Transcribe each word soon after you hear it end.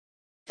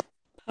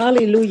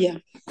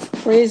Hallelujah.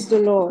 Praise the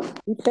Lord.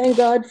 We thank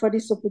God for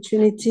this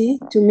opportunity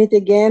to meet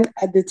again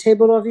at the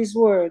table of His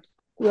Word.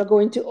 We are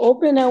going to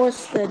open our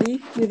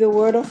study with a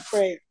word of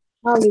prayer.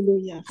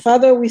 Hallelujah.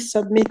 Father, we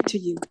submit to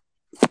you.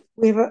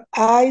 We have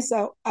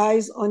our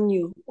eyes on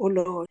you, O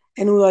Lord,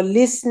 and we are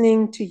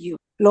listening to you.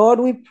 Lord,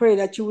 we pray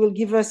that you will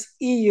give us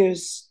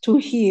ears to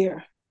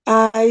hear,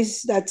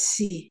 eyes that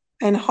see,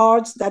 and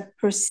hearts that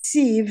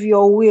perceive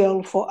your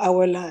will for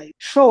our life.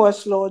 Show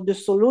us, Lord, the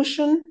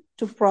solution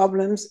to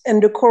problems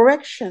and the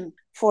correction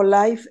for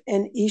life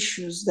and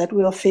issues that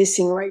we are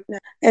facing right now.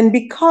 And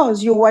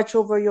because you watch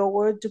over your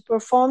word to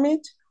perform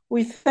it,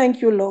 we thank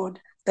you, Lord,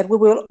 that we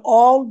will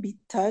all be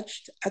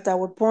touched at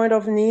our point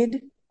of need,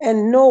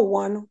 and no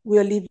one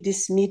will leave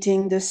this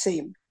meeting the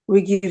same.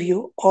 We give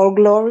you all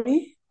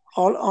glory,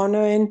 all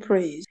honor, and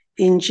praise.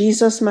 In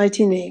Jesus'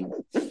 mighty name,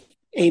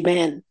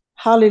 amen.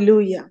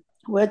 Hallelujah.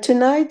 Well,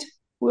 tonight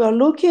we are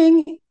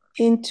looking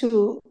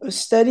into a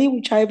study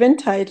which I've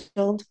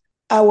entitled,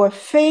 Our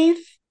Faith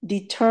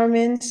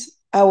Determines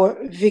Our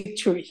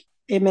Victory.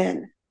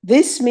 Amen.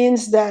 This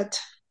means that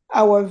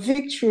our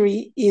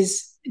victory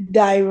is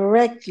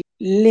directly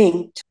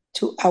linked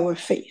to our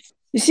faith.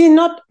 You see,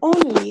 not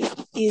only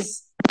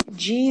is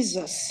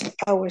Jesus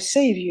our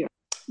Savior,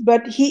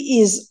 but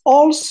He is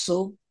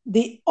also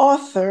the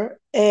author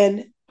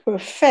and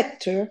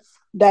perfecter,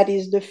 that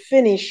is the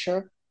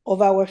finisher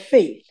of our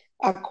faith,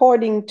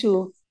 according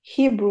to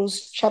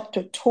Hebrews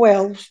chapter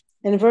 12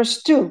 and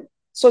verse 2.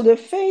 So the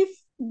faith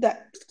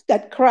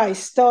that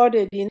Christ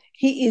started in,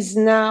 He is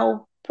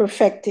now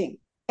perfecting.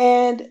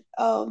 And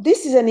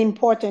this is an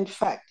important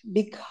fact,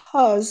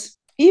 because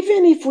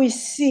even if we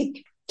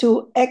seek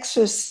to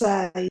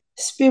exercise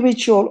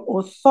spiritual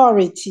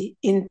authority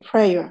in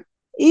prayer,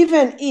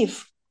 even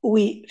if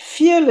we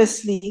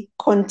fearlessly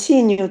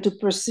continue to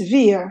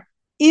persevere,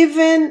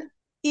 even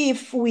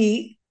if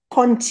we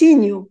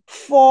continue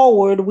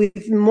forward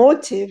with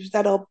motives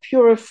that are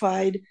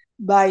purified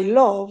by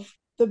love,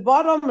 the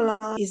bottom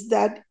line is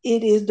that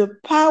it is the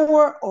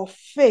power of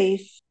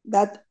faith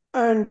that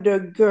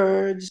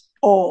undergirds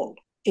all.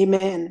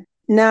 Amen.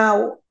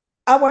 Now,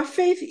 our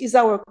faith is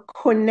our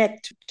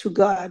connect to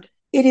God.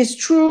 It is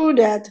true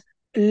that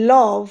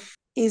love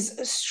is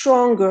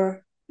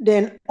stronger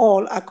than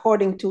all,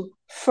 according to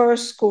 1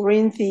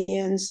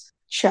 Corinthians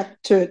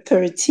chapter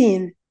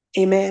 13.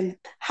 Amen.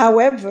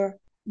 However,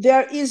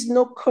 there is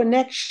no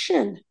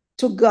connection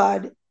to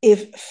God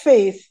if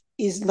faith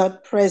is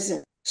not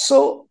present.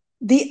 So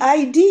the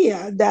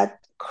idea that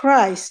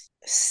Christ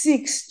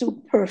seeks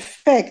to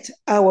perfect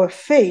our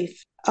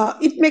faith,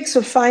 it makes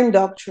a fine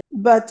doctrine,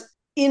 but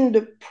in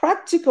the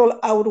practical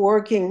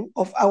outworking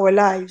of our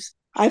lives,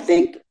 I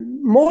think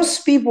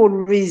most people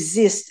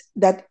resist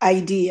that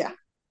idea.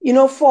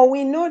 For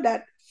we know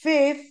that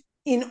faith,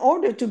 in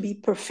order to be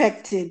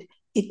perfected,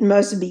 it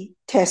must be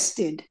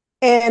tested.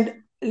 And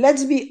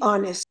let's be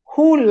honest,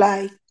 who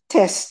likes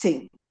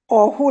testing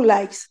or who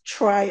likes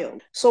trial?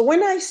 So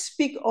when I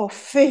speak of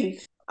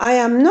faith, I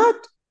am not,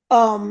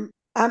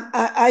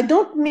 I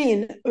don't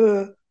mean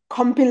a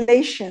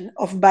compilation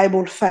of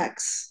Bible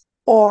facts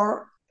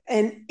or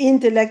an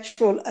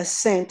intellectual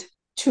assent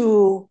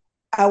to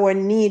our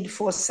need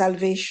for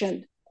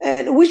salvation,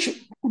 and which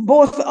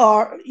both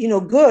are,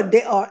 good.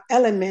 They are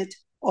element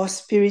of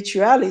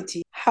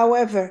spirituality.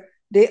 However,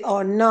 they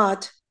are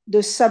not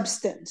the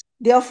substance.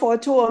 Therefore,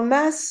 to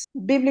amass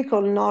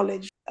biblical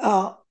knowledge,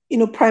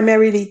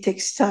 primarily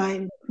takes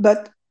time,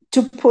 but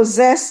to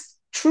possess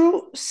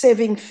true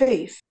saving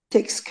faith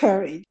takes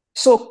courage.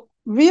 So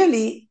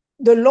really,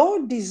 the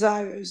Lord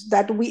desires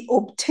that we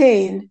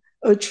obtain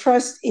a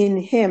trust in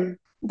Him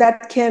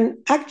that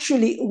can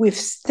actually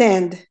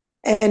withstand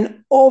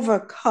and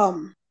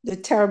overcome the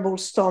terrible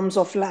storms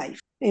of life.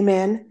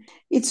 Amen.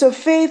 It's a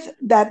faith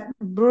that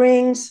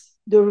brings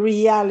the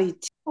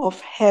reality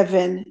of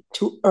heaven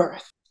to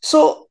earth.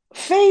 So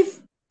faith,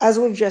 as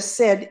we've just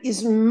said,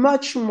 is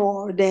much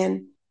more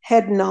than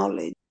head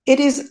knowledge. It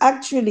is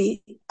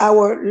actually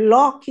our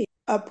locking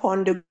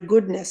upon the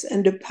goodness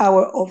and the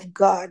power of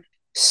God,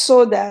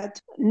 so that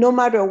no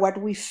matter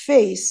what we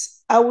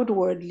face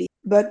outwardly,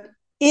 but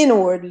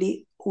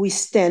inwardly, we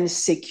stand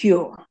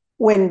secure.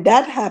 When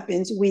that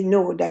happens, we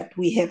know that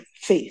we have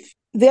faith.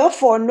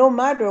 Therefore, no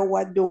matter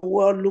what the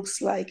world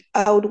looks like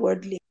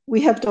outwardly,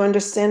 we have to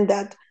understand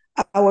that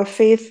our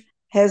faith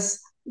has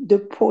the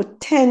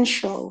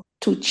potential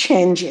to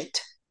change it.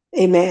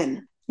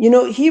 Amen.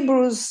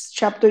 Hebrews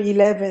chapter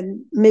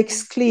 11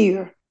 makes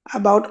clear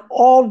about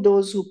all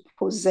those who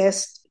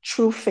possessed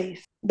true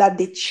faith, that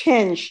they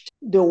changed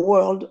the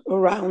world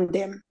around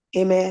them.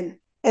 Amen.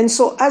 And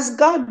so as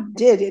God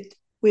did it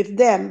with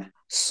them,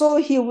 so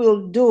He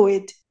will do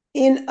it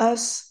in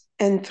us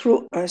and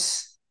through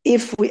us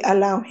if we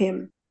allow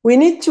Him. We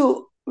need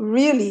to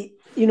really,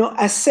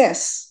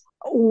 assess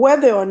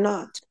whether or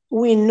not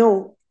we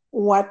know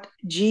what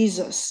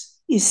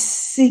Jesus is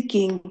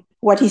seeking,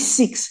 what He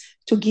seeks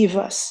to give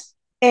us.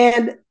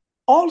 And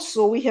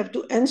also we have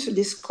to answer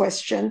this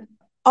question,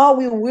 are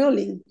we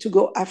willing to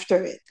go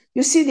after it?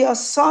 You see, there are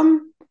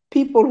some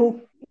people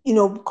who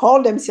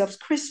call themselves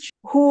Christians,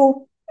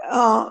 who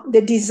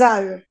they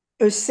desire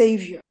a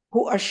savior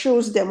who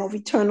assures them of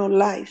eternal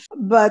life,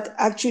 but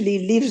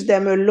actually leaves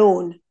them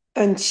alone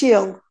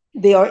until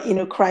they are in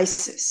a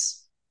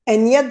crisis.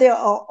 And yet there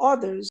are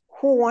others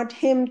who want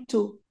him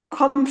to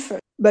comfort,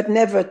 but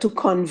never to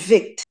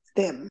convict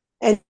them.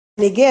 And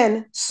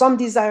again, some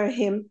desire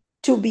him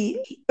to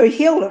be a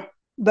healer,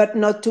 but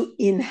not to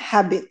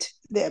inhabit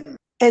them.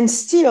 And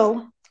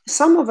still,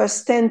 some of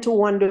us tend to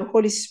want the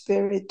Holy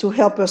Spirit to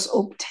help us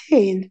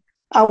obtain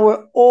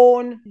our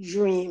own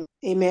dream.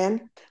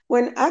 Amen.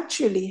 When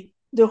actually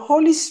the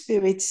Holy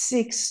Spirit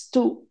seeks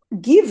to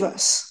give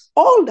us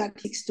all that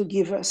He seeks to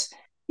give us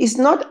is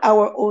not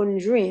our own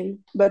dream,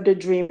 but the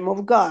dream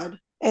of God.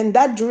 And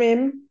that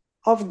dream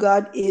of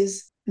God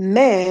is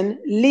man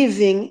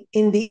living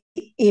in the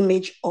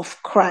image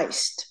of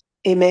Christ.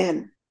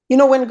 Amen.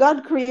 When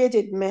God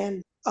created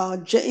man,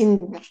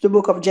 in the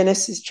book of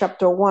Genesis,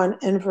 chapter 1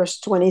 and verse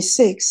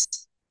 26,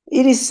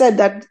 it is said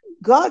that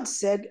God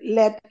said,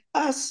 "Let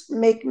us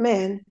make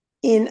man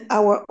in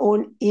our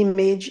own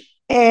image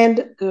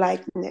and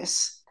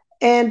likeness."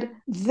 And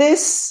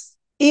this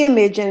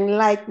image and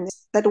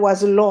likeness that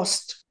was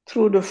lost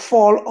through the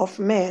fall of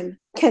man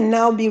can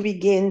now be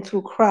regained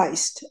through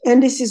Christ.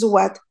 And this is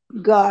what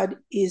God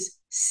is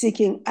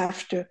seeking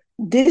after.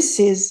 This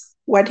is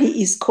what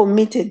He is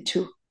committed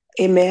to.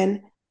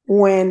 Amen.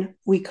 When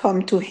we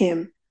come to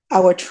Him,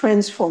 our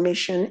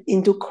transformation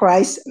into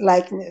Christ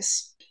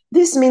likeness.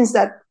 This means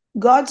that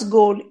God's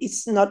goal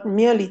is not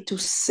merely to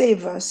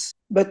save us,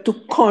 but to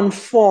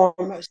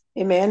conform us,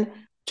 amen,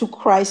 to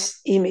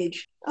Christ's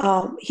image.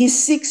 He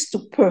seeks to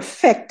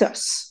perfect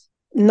us,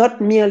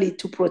 not merely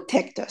to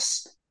protect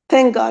us.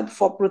 Thank God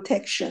for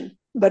protection,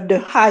 but the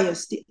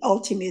highest, the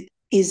ultimate,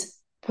 is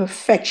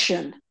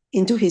perfection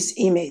into His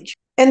image.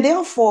 And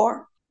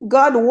therefore,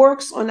 God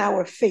works on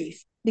our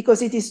faith,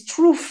 because it is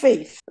through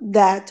faith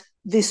that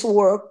this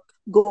work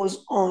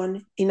goes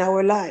on in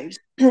our lives.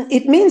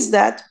 It means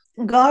that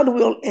God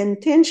will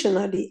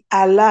intentionally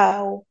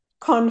allow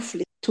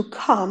conflict to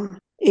come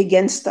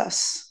against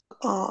us.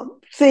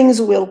 Things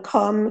will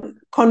come,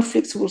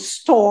 conflicts will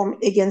storm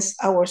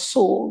against our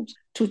souls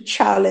to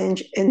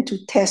challenge and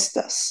to test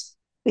us.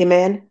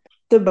 Amen.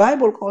 The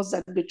Bible calls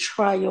that the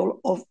trial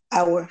of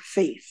our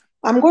faith.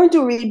 I'm going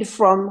to read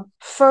from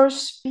 1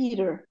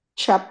 Peter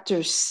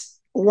chapter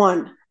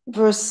 1,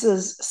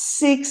 verses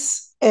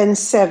 6 and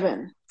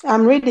 7.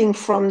 I'm reading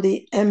from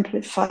the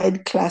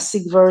Amplified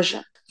Classic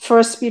Version.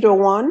 1 Peter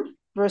 1,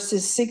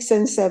 verses 6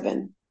 and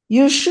 7.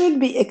 You should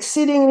be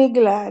exceedingly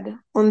glad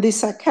on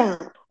this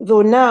account,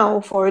 though now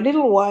for a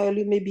little while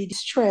you may be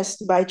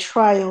distressed by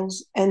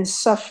trials and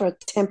suffer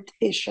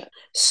temptation,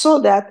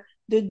 so that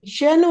the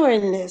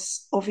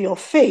genuineness of your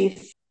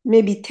faith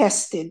may be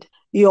tested.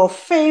 Your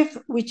faith,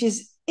 which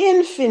is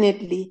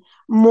infinitely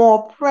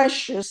more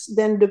precious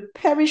than the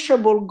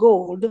perishable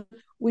gold,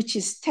 which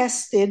is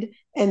tested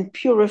and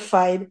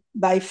purified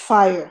by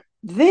fire.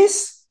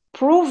 This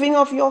proving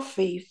of your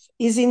faith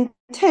is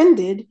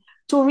intended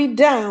to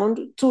redound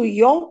to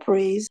your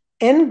praise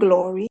and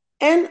glory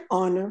and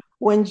honor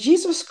when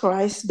Jesus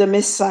Christ, the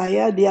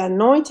Messiah, the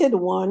Anointed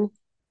One,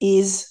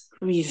 is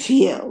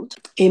revealed.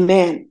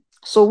 Amen.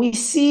 So we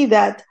see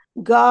that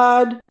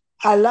God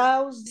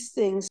allows these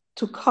things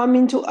to come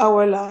into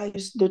our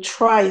lives, the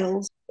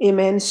trials,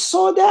 amen,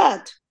 so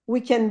that we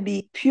can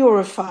be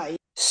purified,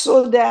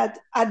 so that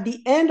at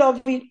the end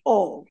of it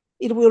all,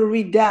 it will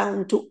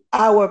redound to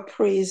our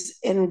praise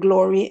and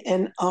glory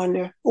and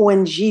honor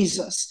when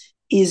Jesus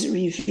is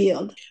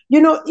revealed.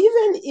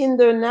 Even in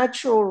the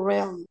natural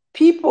realm,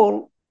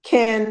 people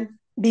can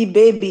be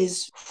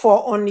babies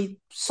for only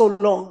so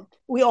long.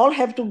 We all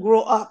have to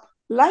grow up.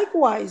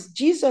 Likewise,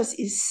 Jesus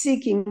is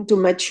seeking to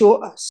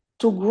mature us,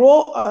 to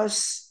grow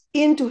us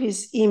into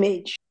His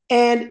image,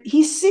 and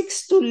He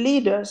seeks to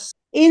lead us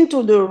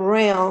into the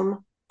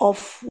realm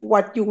of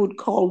what you would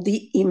call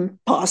the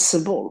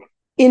impossible.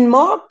 In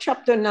Mark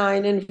chapter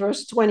 9 and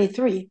verse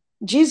 23,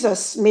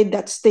 Jesus made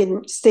that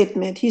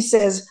statement. He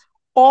says,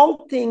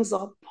 all things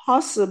are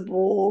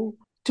possible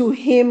to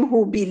him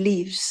who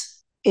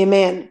believes.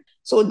 Amen.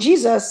 So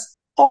Jesus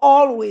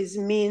always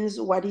means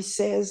what He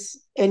says,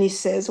 and He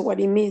says what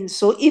He means.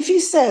 So if He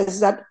says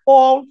that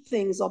all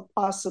things are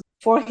possible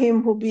for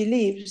him who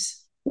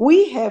believes,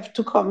 we have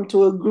to come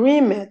to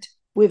agreement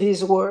with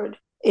His word.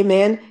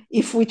 Amen.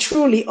 If we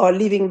truly are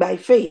living by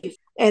faith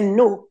and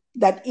know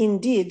that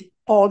indeed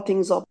all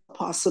things are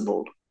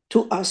possible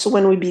to us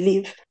when we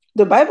believe.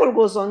 The Bible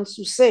goes on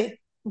to say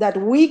that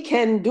we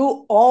can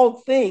do all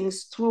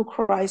things through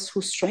Christ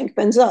who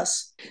strengthens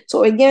us.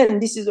 So again,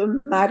 this is a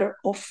matter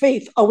of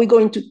faith. Are we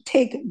going to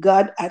take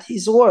God at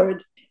His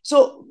word?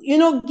 So,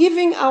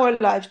 giving our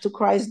life to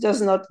Christ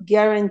does not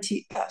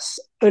guarantee us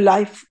a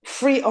life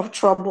free of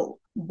trouble,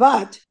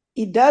 but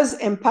it does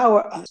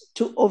empower us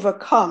to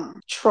overcome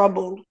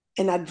trouble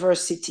and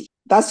adversity.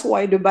 That's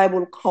why the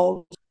Bible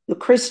calls the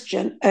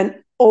Christian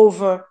an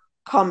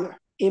overcomer.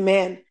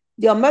 Amen.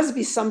 There must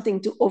be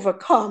something to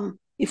overcome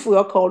if we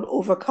are called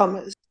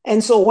overcomers.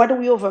 And so what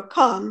we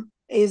overcome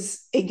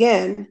is,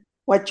 again,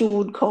 what you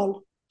would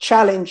call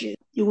challenges.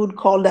 You would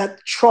call that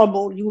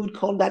trouble. You would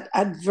call that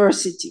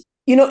adversity.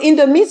 In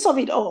the midst of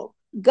it all,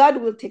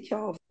 God will take care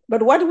of it.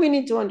 But what we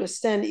need to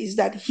understand is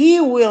that He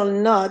will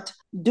not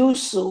do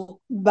so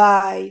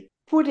by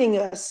putting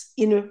us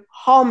in a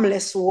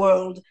harmless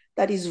world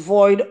that is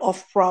void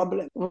of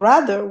problem.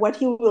 Rather, what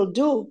He will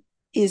do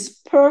is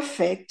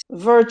perfect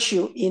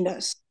virtue in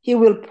us. He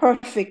will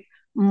perfect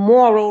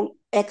moral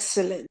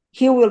excellence.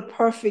 He will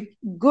perfect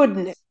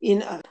goodness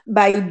in us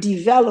by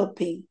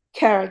developing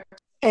character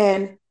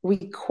and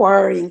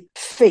requiring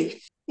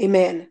faith.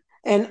 Amen.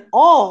 And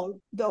all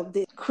of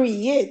this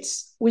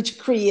which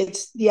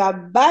creates the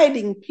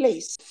abiding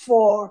place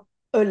for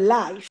a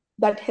life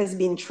that has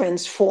been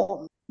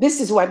transformed. This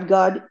is what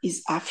God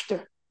is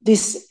after,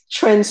 this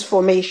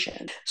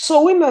transformation.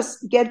 So we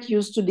must get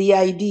used to the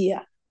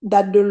idea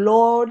that the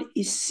Lord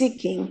is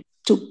seeking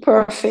to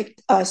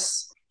perfect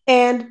us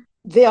and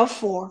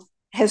therefore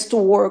has to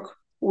work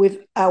with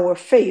our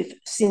faith,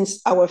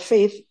 since our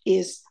faith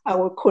is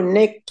our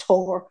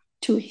connector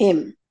to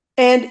Him.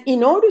 And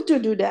in order to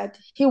do that,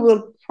 He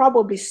will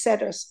probably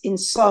set us in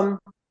some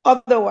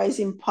otherwise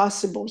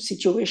impossible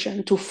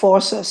situation to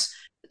force us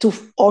to,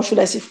 or should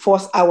I say,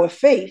 force our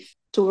faith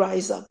to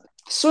rise up.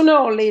 Sooner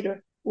or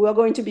later, we are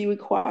going to be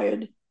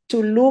required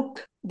to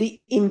look the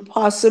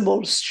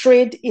impossible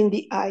straight in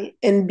the eye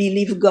and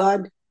believe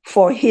God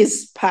for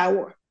His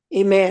power.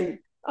 Amen.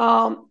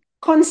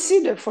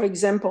 Consider, for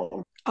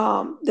example,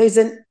 there's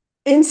an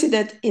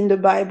incident in the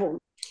Bible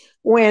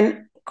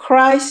when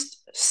Christ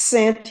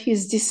sent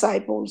His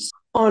disciples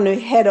on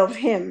ahead of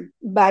Him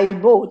by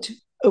boat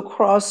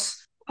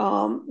across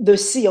the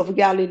Sea of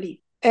Galilee.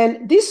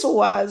 And this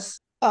was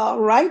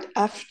right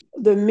after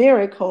the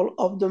miracle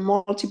of the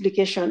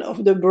multiplication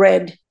of the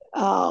bread,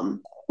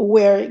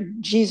 where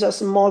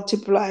Jesus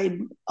multiplied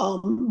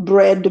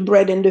the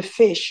bread and the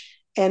fish,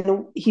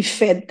 and He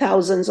fed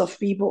thousands of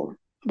people,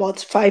 about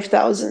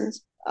 5,000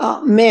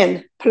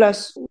 men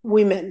plus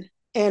women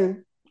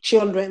and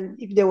children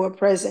if they were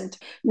present.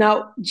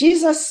 Now,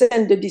 Jesus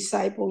sent the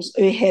disciples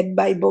ahead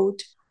by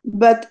boat,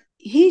 but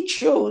He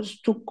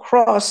chose to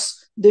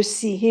cross the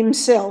sea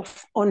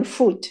Himself on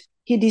foot.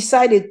 He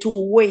decided to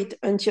wait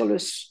until a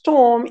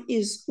storm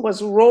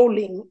was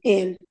rolling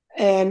in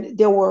and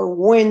there were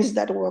winds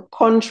that were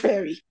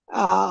contrary,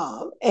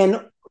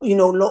 and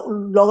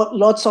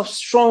lots of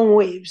strong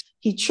waves.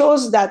 He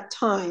chose that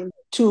time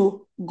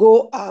to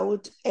go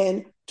out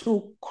and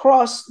to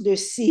cross the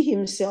sea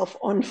Himself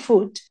on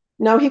foot.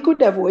 Now, He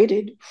could have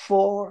waited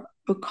for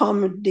a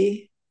calm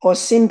day or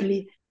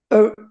simply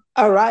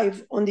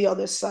arrive on the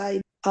other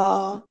side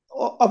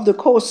of the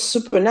coast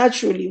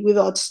supernaturally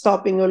without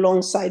stopping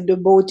alongside the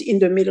boat in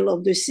the middle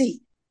of the sea.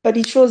 But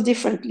He chose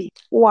differently.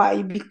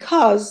 Why?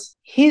 Because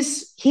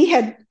He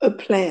had a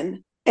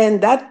plan,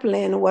 and that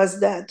plan was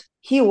that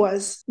He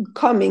was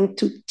coming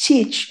to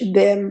teach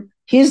them,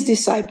 His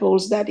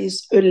disciples, that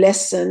is a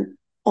lesson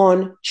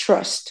on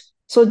trust.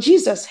 So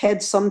Jesus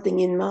had something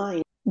in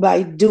mind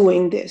by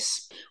doing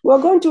this.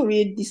 We're going to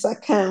read this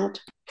account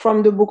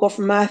from the book of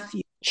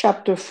Matthew,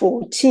 chapter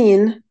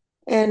 14,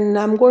 and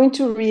I'm going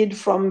to read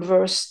from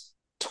verse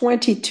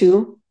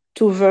 22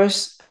 to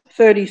verse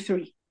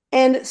 33.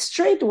 And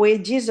straightway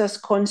Jesus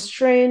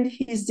constrained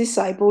His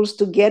disciples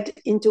to get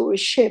into a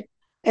ship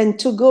and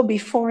to go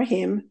before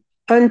Him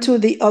unto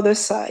the other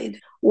side,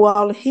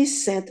 while He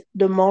sent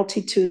the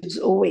multitudes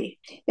away.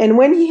 And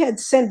when He had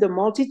sent the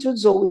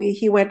multitudes away,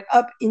 He went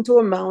up into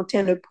a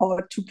mountain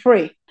apart to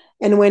pray.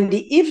 And when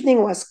the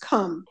evening was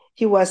come,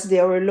 He was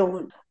there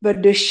alone.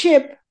 But the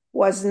ship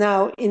was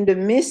now in the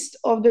midst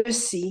of the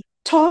sea,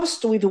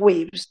 tossed with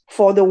waves,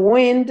 for the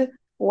wind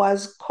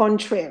was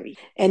contrary.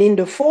 And in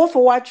the fourth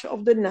watch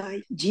of the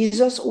night,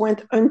 Jesus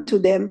went unto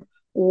them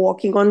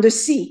walking on the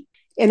sea.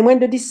 And when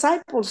the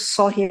disciples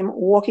saw Him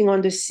walking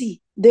on the sea,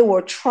 they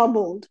were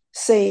troubled,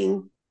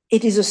 saying,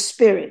 It is a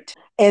spirit.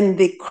 And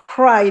they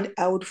cried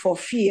out for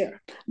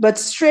fear. But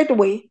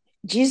straightway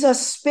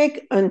Jesus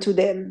spake unto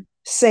them,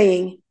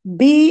 saying,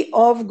 Be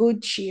of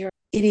good cheer,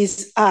 it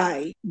is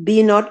I,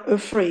 be not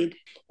afraid.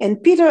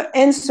 And Peter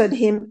answered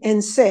Him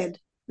and said,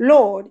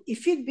 Lord,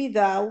 if it be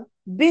Thou,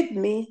 bid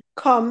me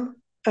come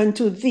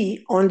unto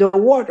Thee on the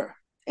water.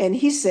 And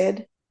He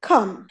said,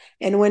 Come.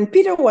 And when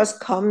Peter was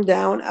come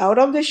down out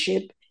of the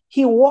ship,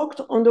 he walked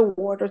on the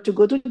water to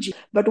go to Jesus.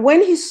 But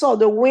when he saw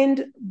the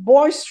wind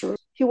boisterous,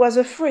 he was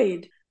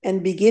afraid,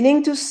 and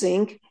beginning to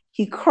sink,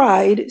 he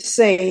cried,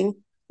 saying,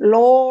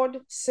 Lord,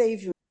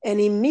 save me.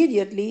 And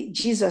immediately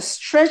Jesus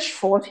stretched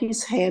forth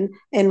His hand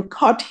and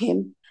caught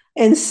him,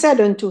 and said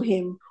unto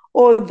him,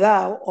 O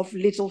thou of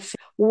little faith,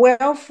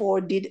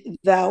 wherefore did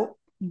thou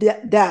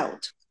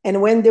doubt?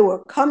 And when they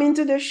were come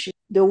into the ship,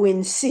 the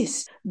wind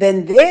ceased.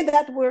 Then they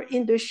that were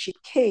in the ship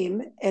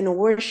came and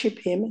worshipped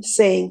Him,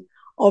 saying,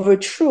 Of a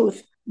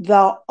truth,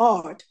 Thou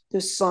art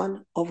the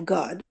Son of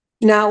God.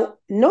 Now,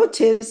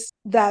 notice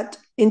that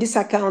in this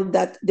account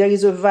that there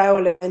is a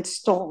violent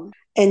storm,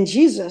 and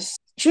Jesus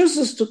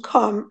chooses to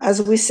come,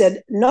 as we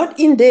said, not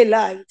in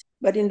daylight,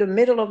 but in the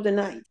middle of the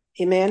night.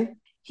 Amen.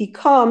 He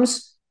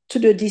comes to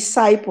the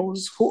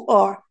disciples who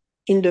are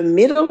in the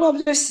middle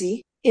of the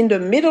sea, in the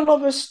middle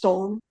of a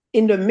storm,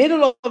 in the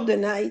middle of the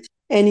night,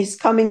 and he's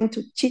coming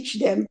to teach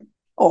them,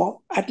 or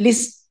at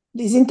least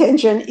his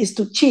intention is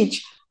to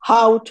teach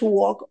how to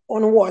walk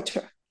on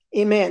water.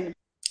 Amen.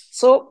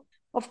 So,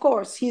 of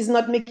course, he's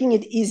not making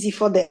it easy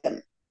for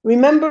them.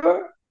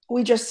 Remember,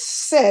 we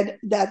just said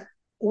that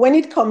when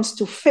it comes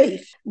to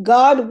faith,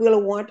 God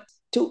will want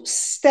to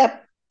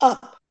step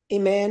up,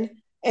 amen,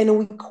 and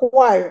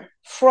require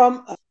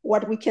from us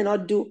what we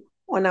cannot do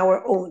on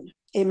our own.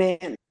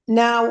 Amen.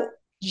 Now,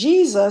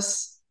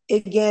 Jesus,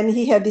 again,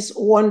 he had this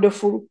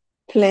wonderful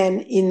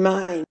plan in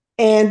mind.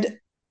 And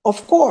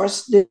of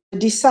course, the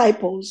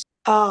disciples,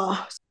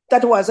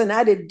 that was an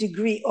added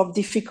degree of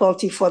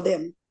difficulty for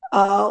them.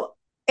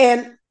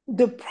 And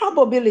the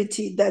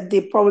probability that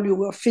they probably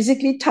were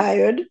physically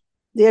tired,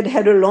 they had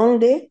had a long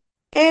day.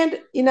 And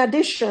in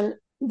addition,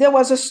 there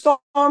was a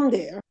storm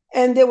there,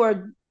 and they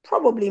were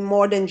probably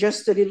more than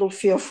just a little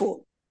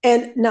fearful.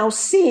 And now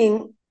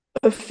seeing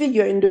a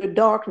figure in the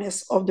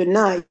darkness of the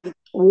night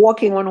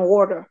walking on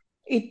water,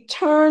 it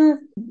turned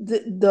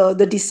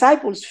the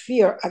disciples'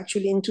 fear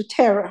actually into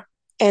terror.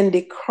 And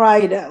they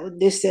cried out.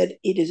 They said,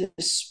 "It is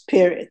a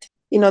spirit."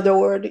 In other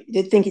words,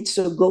 they think it's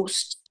a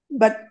ghost.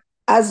 But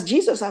as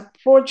Jesus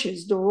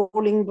approaches the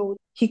rolling boat,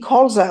 he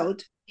calls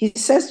out, he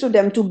says to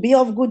them to be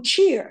of good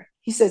cheer.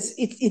 He says,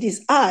 it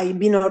is I,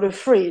 be not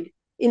afraid.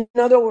 In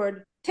other words,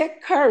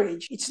 take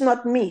courage. It's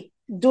not me.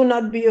 Do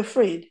not be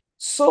afraid.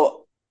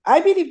 So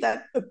I believe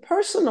that a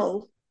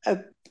personal,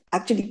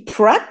 actually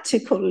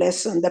practical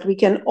lesson that we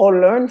can all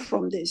learn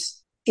from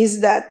this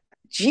is that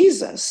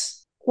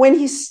Jesus, when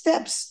he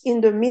steps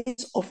in the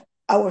midst of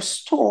our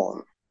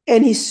storm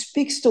and he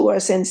speaks to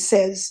us and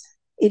says,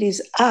 "It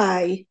is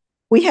I,"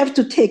 we have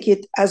to take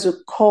it as a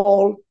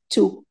call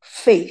to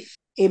faith.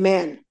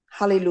 Amen.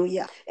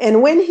 Hallelujah.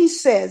 And when he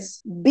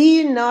says,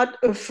 "Be not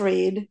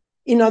afraid,"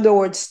 in other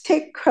words,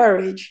 take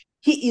courage,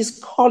 he is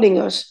calling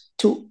us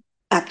to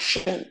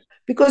action.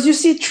 Because you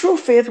see, true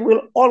faith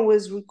will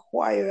always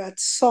require at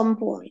some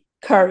point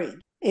courage.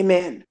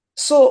 Amen.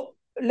 So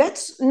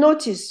let's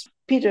notice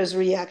Peter's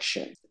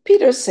reaction.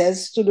 Peter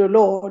says to the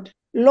Lord,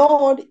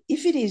 "Lord,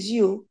 if it is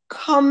you,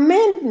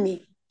 command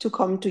me to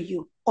come to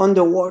you on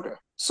the water."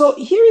 So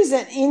here is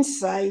an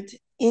insight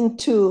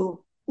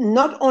into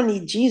not only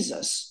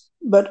Jesus,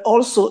 but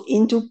also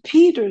into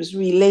Peter's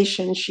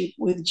relationship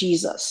with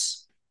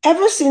Jesus.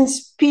 Ever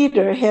since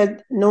Peter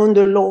had known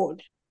the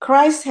Lord,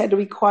 Christ had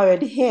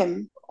required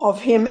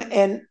of him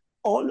and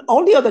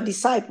all the other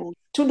disciples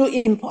to do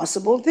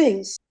impossible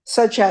things,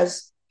 such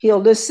as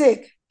heal the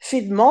sick,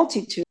 feed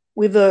multitude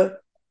with a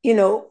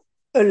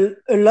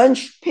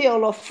lunch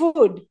pail of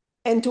food,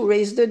 and to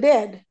raise the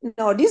dead.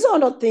 Now, these are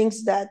not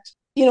things that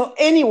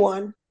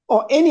anyone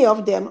or any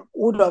of them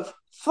would have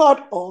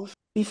thought of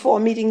before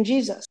meeting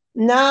Jesus.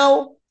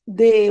 Now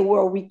they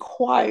were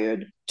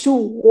required to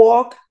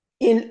walk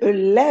in a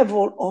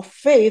level of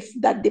faith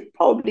that they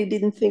probably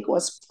didn't think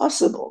was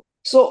possible.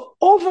 So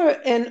over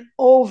and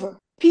over,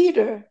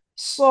 Peter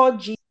saw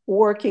Jesus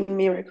working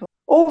miracles.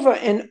 Over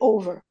and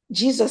over,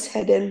 Jesus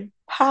had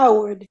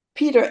empowered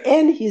Peter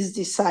and his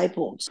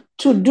disciples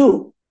to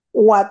do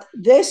what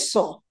they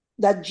saw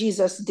that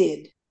Jesus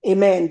did.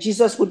 Amen.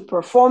 Jesus would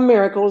perform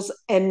miracles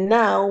and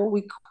now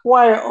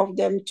require of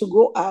them to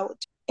go out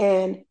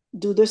and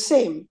do the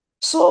same.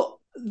 So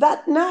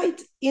that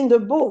night in the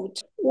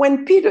boat,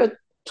 when Peter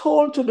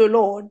told to the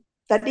Lord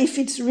that if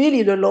it's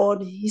really the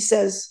Lord, he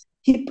says,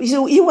 he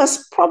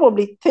was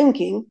probably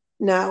thinking,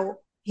 now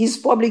he's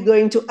probably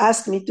going to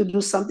ask me to do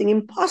something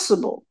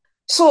impossible.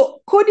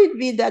 So could it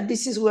be that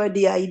this is where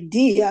the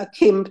idea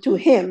came to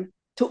him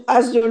to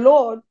ask the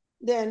Lord,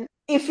 then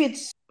if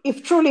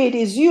truly it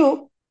is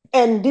you,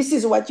 and this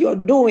is what you're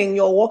doing,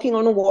 you're walking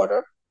on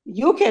water,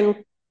 you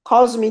can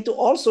cause me to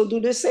also do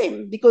the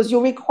same, because you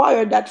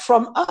require that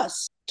from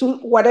us. To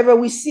whatever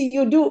we see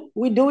you do,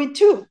 we do it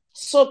too.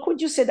 So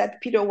could you say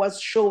that Peter was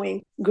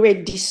showing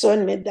great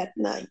discernment that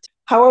night?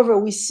 However,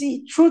 we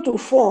see, true to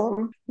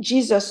form,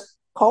 Jesus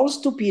calls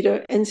to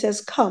Peter and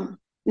says, "Come."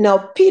 Now,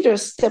 Peter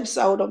steps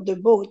out of the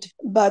boat,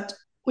 but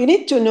we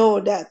need to know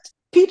that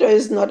Peter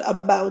is not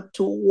about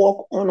to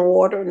walk on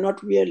water,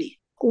 not really.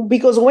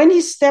 Because when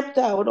he stepped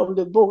out of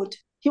the boat,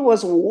 he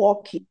was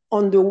walking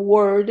on the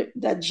word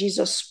that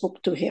Jesus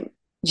spoke to him.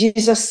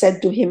 Jesus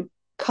said to him,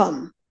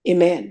 "Come."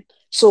 Amen.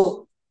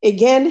 So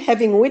again,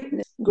 having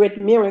witnessed great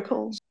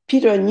miracles,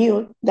 Peter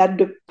knew that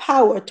the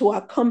power to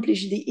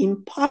accomplish the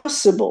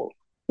impossible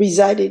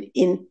resided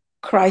in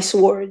Christ's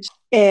words.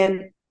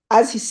 And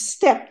as he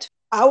stepped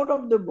out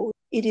of the boat,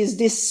 it is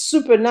this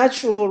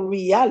supernatural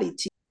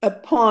reality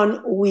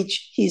upon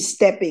which he's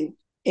stepping.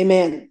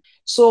 Amen.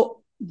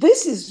 So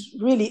this is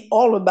really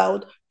all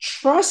about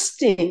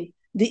trusting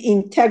the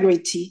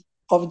integrity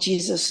of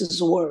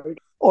Jesus's word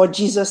or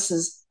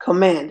Jesus's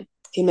command.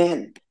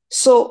 Amen.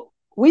 So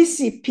we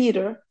see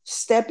Peter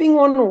stepping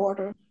on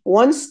water,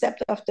 one step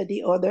after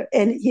the other,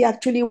 and he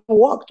actually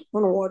walked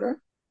on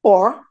water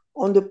or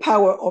on the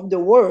power of the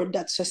word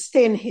that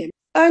sustained him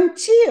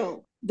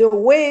until the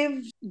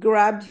waves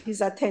grabbed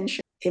his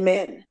attention.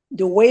 Amen.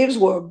 The waves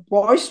were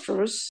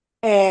boisterous,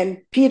 and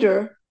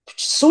Peter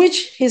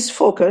switched his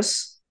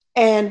focus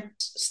and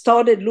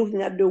started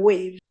looking at the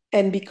waves.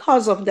 And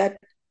because of that,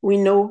 we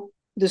know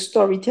the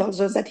story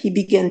tells us that he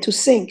began to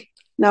sink.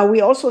 Now,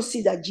 we also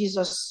see that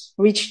Jesus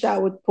reached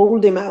out,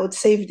 pulled him out,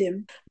 saved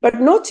him.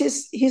 But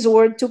notice his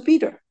word to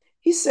Peter.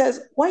 He says,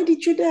 "Why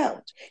did you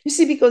doubt?" You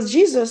see, because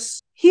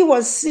Jesus, he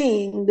was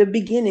seeing the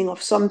beginning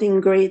of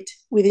something great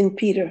within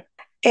Peter.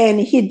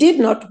 And he did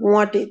not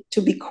want it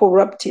to be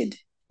corrupted,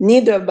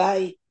 neither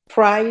by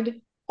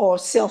pride or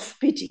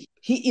self-pity.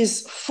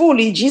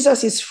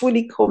 Jesus is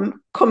fully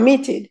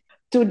committed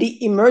to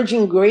the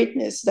emerging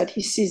greatness that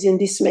he sees in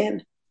this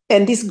man.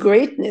 And this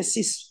greatness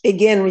is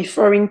again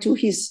referring to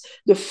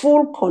the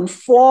full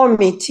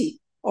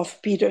conformity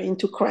of Peter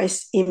into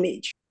Christ's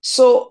image.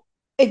 So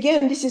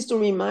again, this is to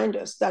remind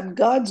us that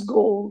God's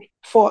goal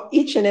for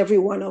each and every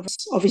one of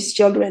his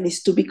children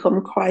is to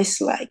become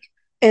Christ-like.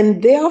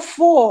 And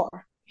therefore,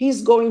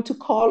 he's going to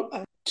call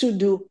us to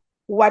do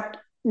what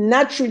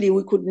naturally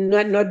we could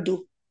not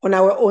do on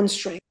our own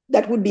strength.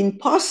 That would be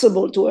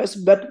impossible to us,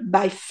 but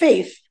by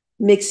faith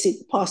makes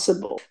it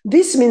possible.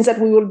 This means that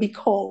we will be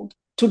called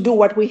to do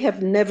what we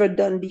have never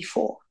done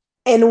before.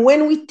 And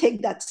when we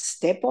take that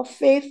step of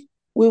faith,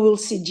 we will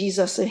see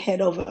Jesus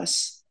ahead of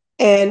us.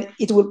 And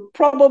it will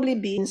probably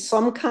be in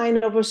some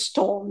kind of a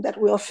storm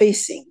that we are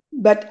facing.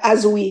 But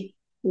as we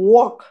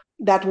walk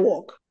that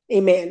walk,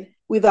 amen,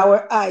 with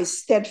our eyes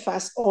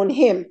steadfast on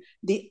him,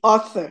 the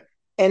author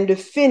and the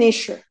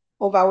finisher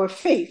of our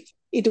faith,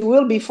 it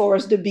will be for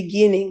us the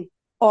beginning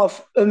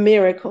of a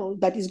miracle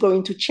that is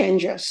going to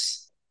change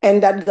us,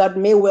 and that God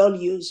may well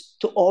use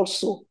to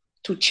also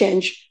to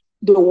change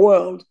the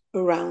world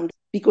around,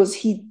 because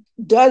he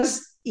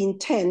does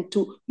intend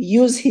to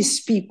use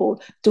his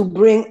people to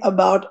bring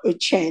about a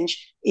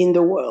change in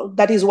the world.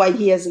 That is why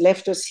he has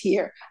left us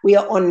here. We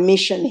are on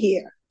mission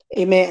here.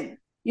 Amen.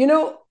 You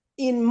know,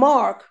 in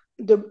Mark,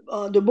 the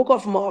book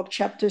of Mark,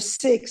 chapter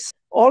 6,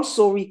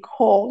 also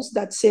recalls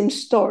that same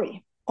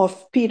story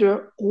of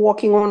Peter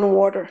walking on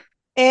water.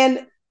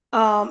 And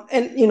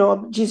you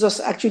know, Jesus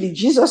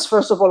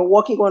first of all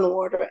walking on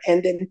water,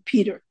 and then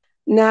Peter.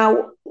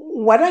 Now,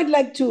 what I'd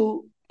like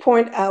to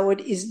point out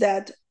is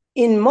that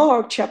in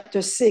Mark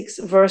chapter 6,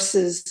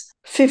 verses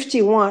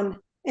 51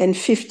 and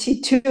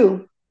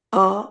 52,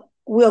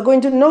 we are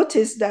going to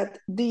notice that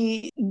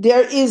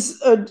there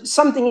is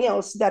something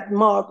else that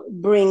Mark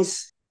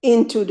brings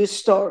into the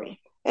story.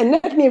 And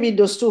let me read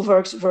those two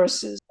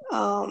verses,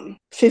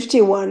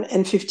 51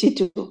 and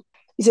 52.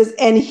 He says,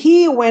 "And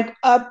he went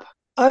up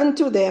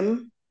unto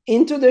them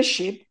into the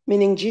ship,"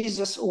 meaning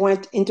Jesus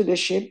went into the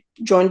ship,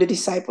 joined the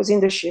disciples in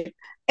the ship,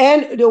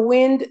 "and the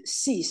wind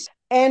ceased.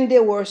 And they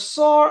were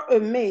sore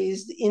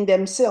amazed in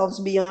themselves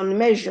beyond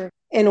measure,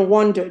 and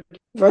wondered."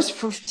 Verse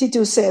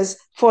 52 says,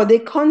 "For they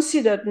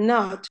considered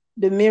not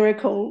the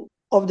miracle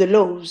of the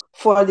loaves,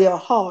 for their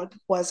heart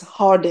was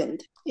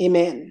hardened."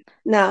 Amen.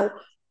 Now,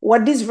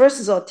 what these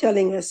verses are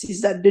telling us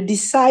is that the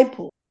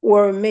disciples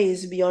were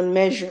amazed beyond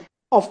measure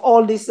of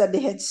all this that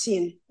they had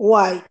seen.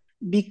 Why?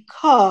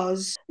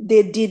 Because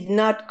they did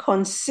not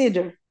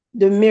consider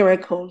the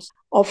miracles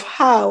of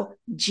how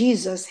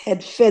Jesus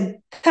had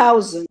fed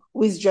thousands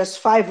with just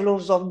 5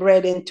 loaves of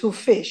bread and 2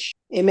 fish.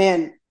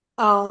 Amen.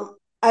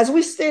 As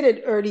we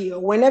stated earlier,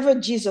 whenever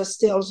Jesus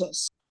tells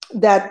us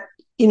that,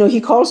 you know, he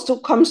comes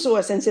to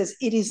us and says,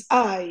 "It is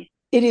I,"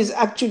 it is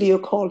actually a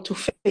call to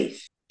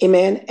faith.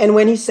 Amen. And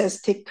when he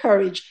says, "Take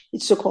courage,"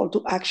 it's a call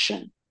to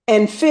action.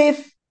 And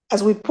faith,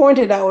 as we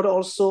pointed out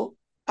also,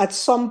 at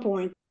some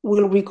point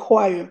will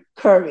require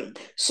courage.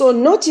 So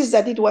notice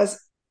that it was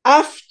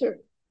after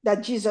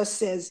that Jesus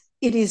says,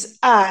 "It is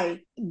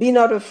I, be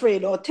not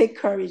afraid," or "take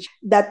courage,"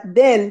 that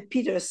then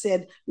Peter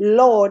said,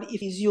 "Lord,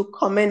 if it is you,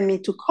 command me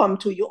to come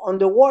to you on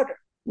the water."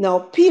 Now,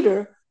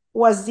 Peter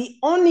was the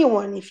only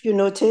one, if you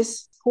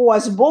notice, who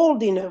was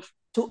bold enough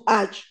to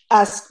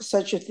ask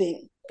such a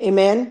thing.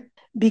 Amen.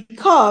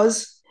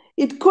 Because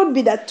it could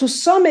be that to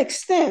some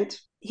extent,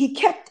 he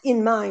kept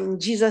in mind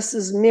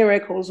Jesus's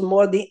miracles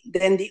more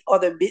than the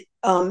other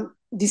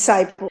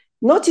disciples.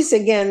 Notice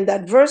again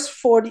that verse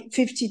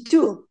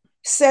 52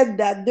 said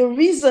that the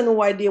reason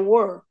why they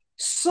were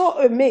so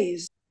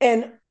amazed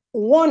and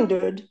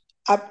wondered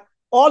at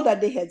all that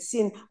they had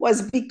seen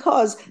was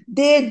because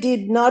they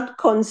did not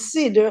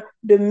consider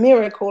the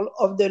miracle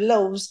of the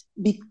loaves,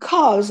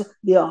 because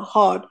their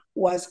heart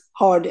was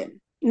hardened.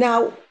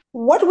 Now,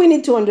 what we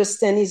need to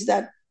understand is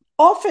that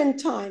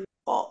oftentimes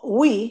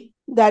we,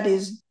 that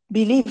is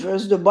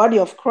believers, the body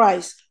of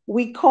Christ,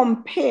 we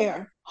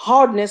compare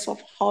hardness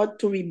of heart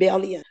to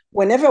rebellion.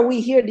 Whenever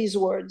we hear these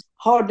words,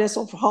 hardness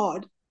of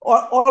heart, or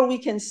all we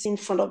can see in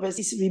front of us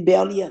is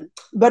rebellion.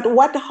 But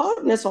what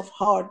hardness of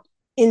heart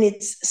in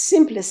its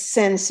simplest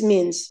sense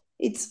means,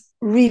 it's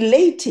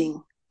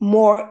relating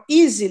more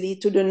easily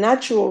to the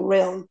natural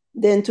realm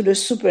than to the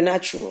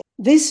supernatural.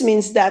 This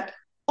means that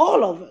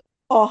all of us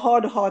are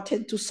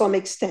hard-hearted to some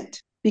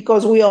extent,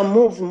 because we are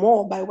moved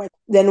more by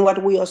than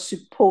what we are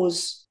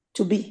supposed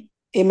to be.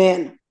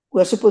 Amen.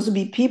 We're supposed to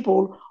be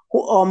people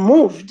who are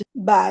moved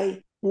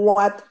by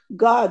what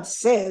God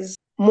says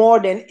more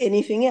than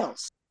anything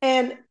else.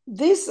 And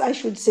this, I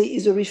should say,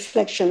 is a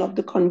reflection of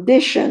the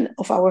condition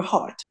of our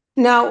heart.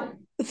 Now,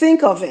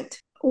 think of it.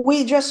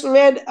 We just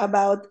read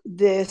about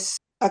this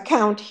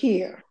account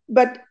here,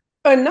 but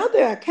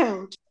another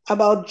account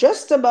about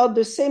just about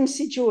the same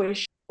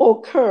situation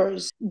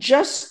occurs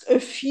just a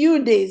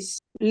few days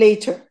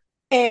later.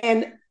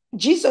 And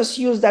Jesus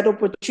used that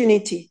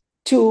opportunity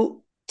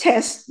to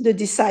test the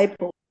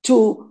disciples,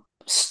 to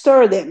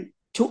stir them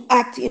to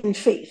act in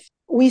faith.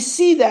 We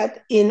see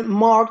that in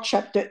Mark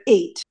chapter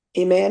 8.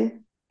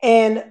 Amen.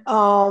 And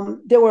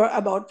there were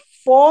about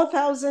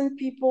 4,000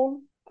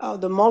 people,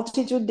 the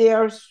multitude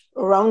there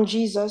around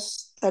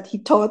Jesus that he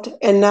taught.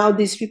 And now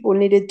these people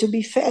needed to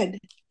be fed.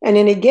 And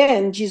then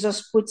again,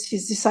 Jesus puts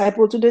his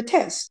disciple to the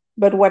test.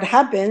 But what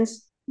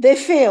happens? They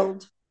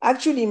failed.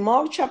 Actually,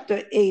 Mark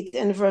chapter 8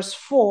 and verse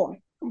 4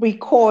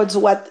 records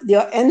what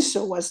their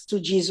answer was to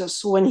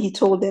Jesus when he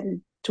told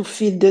them to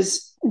feed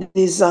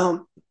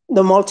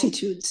the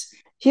multitudes.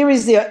 Here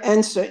is their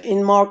answer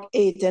in Mark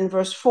 8 and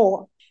verse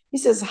 4. He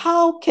says,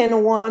 how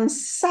can one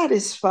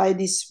satisfy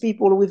these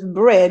people with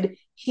bread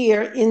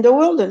here in the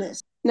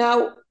wilderness?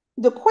 Now,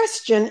 the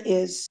question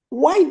is,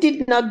 why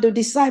did not the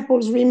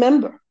disciples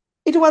remember?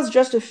 It was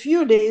just a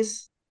few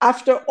days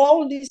after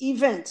all these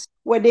events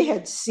where they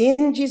had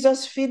seen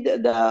Jesus feed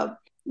the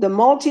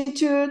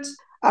multitudes,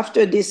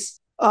 after this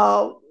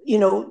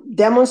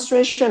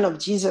demonstration of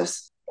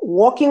Jesus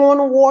walking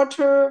on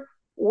water,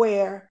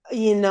 where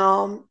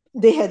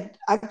they had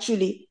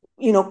actually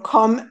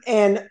come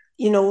and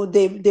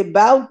they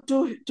bowed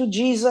to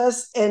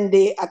Jesus and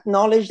they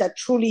acknowledged that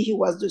truly he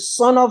was the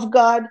Son of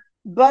God.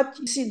 But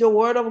you see, the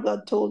Word of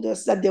God told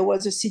us that there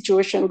was a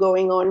situation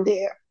going on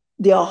there.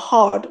 Their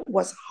heart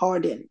was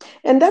hardened.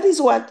 And that is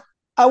what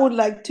I would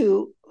like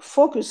to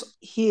focus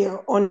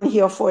on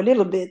here for a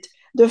little bit.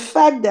 The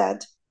fact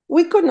that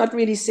we could not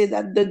really say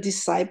that the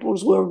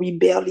disciples were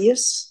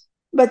rebellious,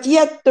 but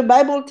yet the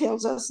Bible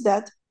tells us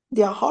that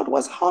their heart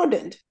was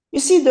hardened. You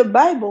see, the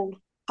Bible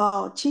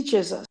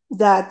teaches us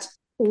that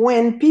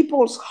when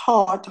people's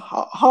heart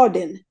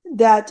harden,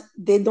 that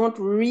they don't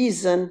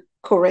reason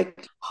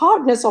correctly.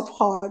 Hardness of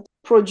heart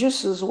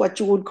produces what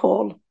you would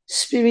call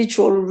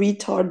spiritual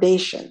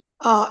retardation.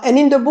 And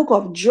in the book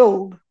of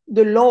Job,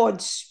 the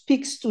Lord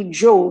speaks to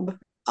Job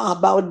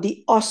about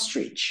the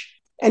ostrich.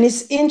 And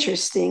it's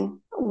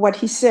interesting what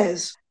he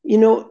says.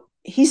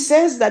 He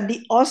says that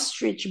the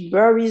ostrich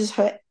buries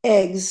her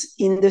eggs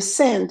in the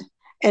sand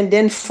and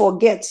then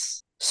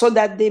forgets so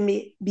that they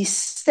may be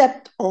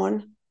stepped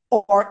on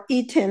or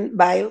eaten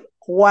by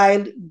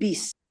wild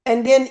beasts.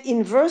 And then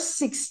in verse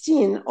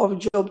 16 of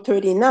Job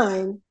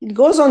 39, it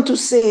goes on to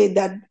say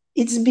that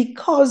it's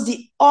because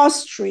the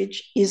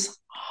ostrich is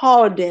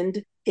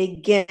hardened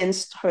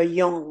against her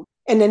young.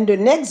 And then the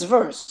next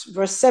verse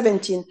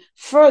 17,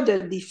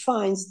 further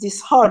defines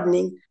this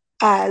hardening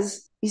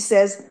as, he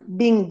says,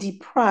 being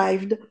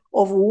deprived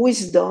of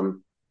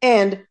wisdom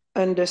and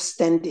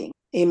understanding.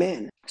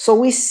 Amen. So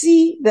we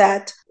see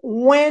that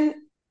when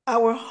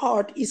our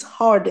heart is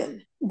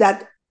hardened,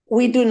 that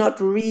we do not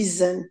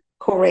reason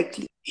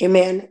correctly.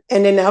 Amen.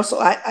 And then also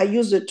I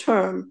use the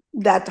term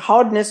that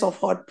hardness of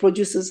heart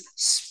produces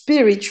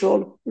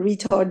spiritual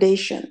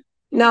retardation.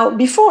 Now,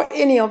 before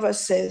any of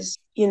us says,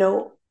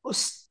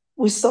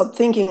 we start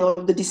thinking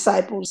of the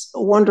disciples,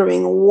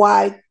 wondering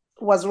why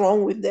was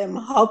wrong with them.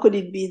 How could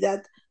it be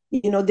that,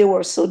 they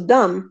were so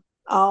dumb?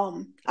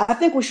 I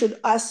think we should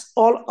ask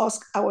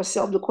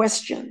ourselves the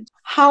question,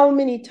 how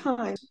many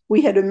times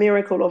we had a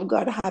miracle of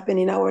God happen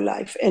in our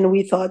life and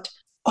we thought,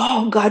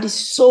 oh, God is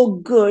so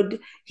good.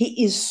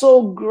 He is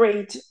so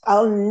great.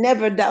 I'll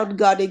never doubt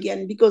God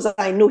again because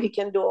I know he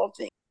can do all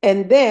things.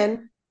 And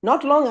then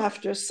not long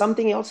after,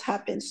 something else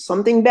happens,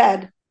 something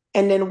bad.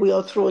 And then we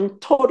are thrown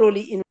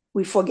totally in.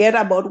 We forget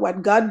about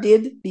what God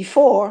did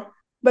before.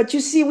 But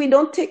you see, we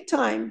don't take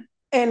time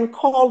and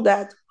call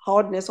that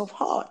hardness of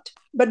heart.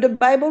 But the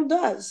Bible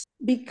does,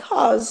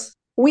 because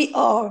we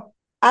are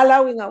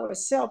allowing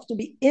ourselves to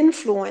be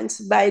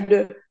influenced by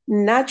the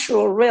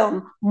natural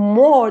realm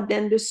more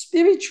than the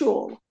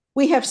spiritual.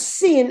 We have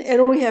seen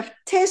and we have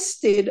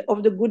tasted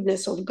of the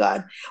goodness of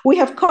God. We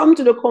have come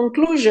to the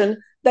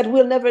conclusion that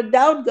we'll never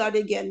doubt God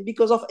again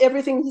because of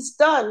everything he's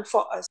done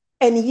for us.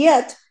 And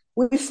yet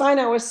we find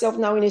ourselves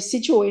now in a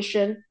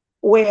situation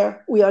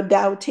where we are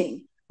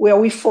doubting, where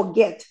we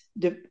forget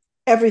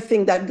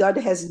everything that God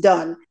has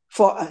done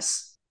for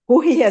us,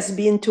 who he has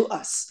been to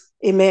us.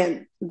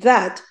 Amen.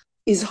 That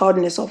is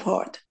hardness of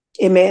heart.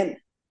 Amen.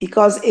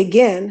 Because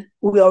again,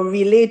 we are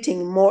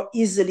relating more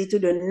easily to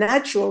the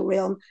natural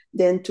realm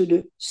than to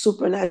the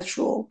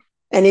supernatural.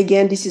 And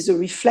again, this is a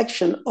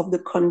reflection of the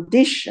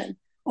condition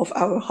of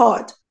our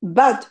heart.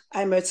 But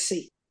I must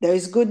say, there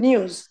is good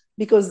news,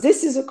 because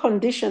this is a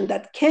condition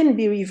that can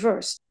be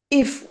reversed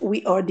if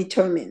we are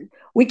determined.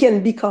 We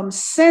can become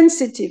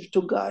sensitive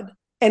to God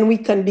and we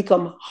can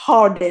become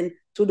hardened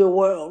to the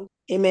world.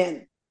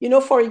 Amen.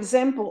 For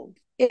example,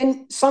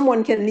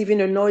 someone can live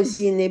in a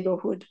noisy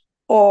neighborhood,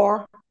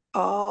 or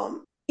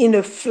in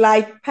a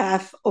flight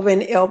path of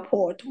an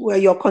airport where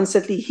you're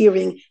constantly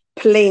hearing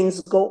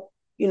planes go,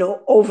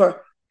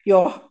 over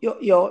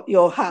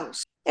your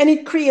house. And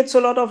it creates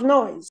a lot of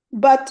noise.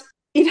 But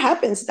it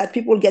happens that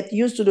people get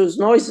used to those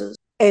noises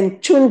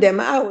and tune them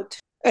out.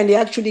 And they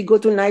actually go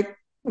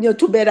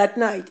to bed at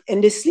night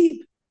and they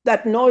sleep.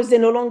 That noise they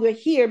no longer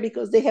hear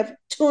because they have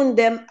tuned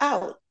them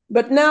out.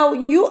 But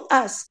now you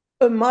ask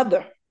a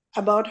mother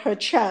about her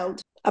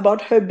child,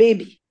 about her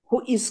baby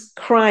who is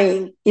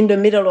crying in the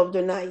middle of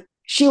the night.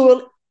 She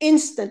will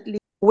instantly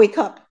wake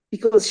up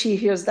because she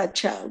hears that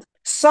child.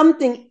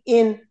 Something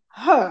in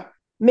her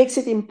makes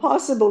it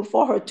impossible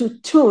for her to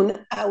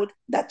tune out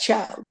that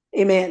child.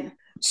 Amen.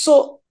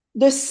 So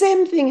the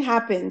same thing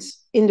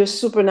happens in the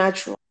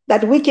supernatural,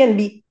 that we can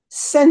be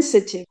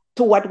sensitive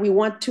to what we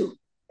want to,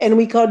 and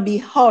we can be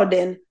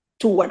hardened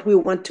to what we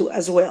want to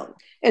as well.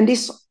 And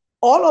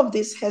all of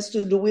this has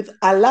to do with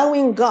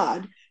allowing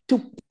God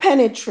to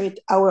penetrate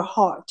our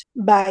heart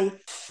by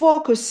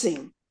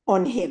focusing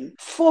on Him,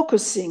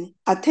 focusing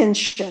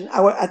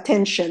our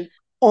attention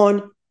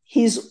on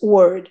His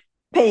word,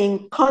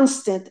 paying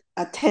constant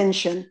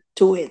attention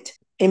to it.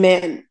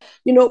 Amen.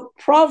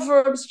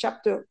 Proverbs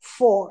chapter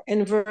 4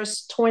 and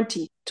verse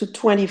 20 to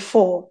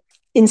 24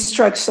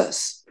 instructs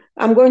us.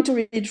 I'm going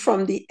to read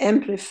from the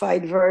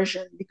Amplified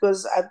Version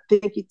because I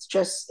think it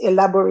just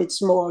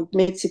elaborates more,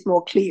 makes it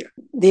more clear.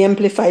 The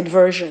Amplified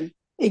Version.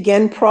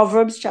 Again,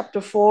 Proverbs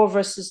chapter 4,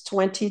 verses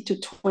 20 to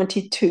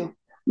 22.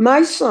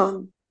 My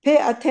son, pay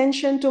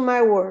attention to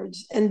my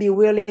words and be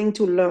willing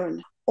to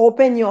learn.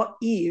 Open your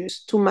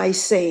ears to my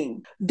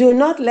saying. Do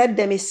not let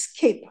them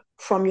escape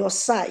from your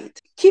sight.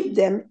 Keep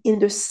them in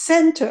the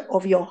center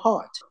of your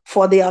heart,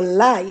 for they are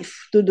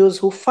life to those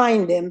who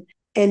find them,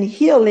 and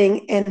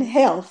healing and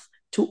health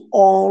to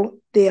all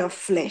their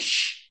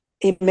flesh.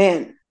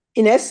 Amen.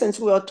 In essence,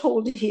 we are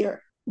told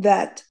here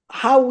that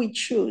how we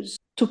choose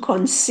to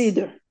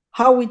consider,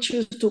 how we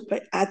choose to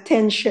pay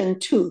attention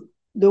to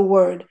the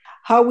word,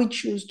 how we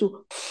choose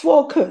to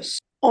focus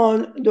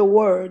on the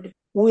word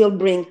will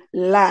bring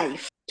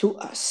life to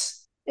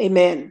us.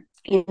 Amen.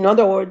 In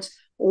other words,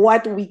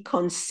 what we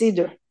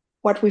consider,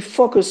 what we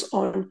focus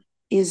on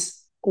is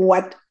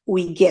what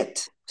we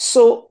get.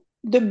 So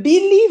the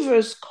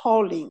believer's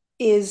calling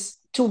is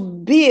to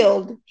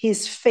build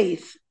his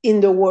faith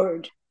in the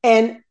word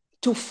and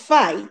to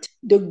fight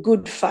the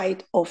good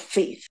fight of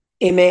faith.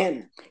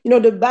 Amen.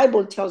 The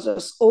Bible tells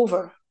us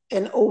over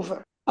and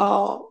over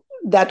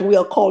that we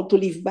are called to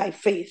live by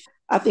faith.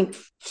 I think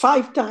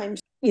 5 times,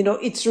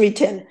 it's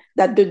written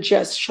that the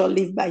just shall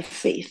live by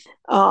faith.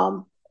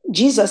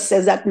 Jesus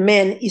says that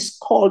man is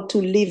called to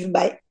live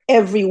by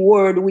every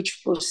word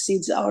which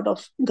proceeds out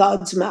of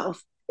God's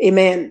mouth.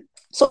 Amen.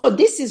 So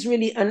this is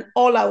really an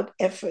all-out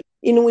effort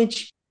in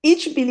which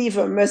each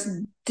believer must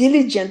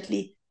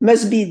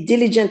be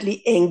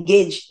diligently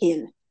engaged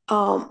in.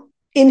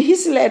 In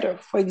his letter,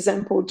 for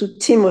example, to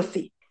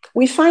Timothy,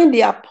 we find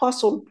the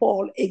Apostle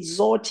Paul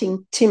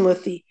exhorting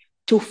Timothy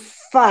to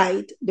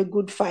fight the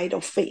good fight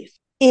of faith.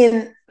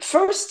 In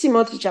 1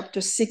 Timothy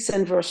chapter 6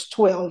 and verse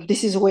 12,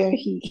 this is where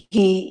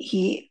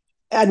he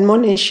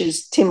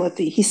admonishes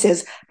Timothy. He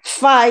says,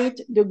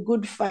 fight the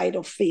good fight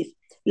of faith.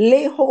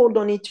 Lay hold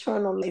on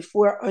eternal life,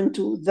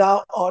 whereunto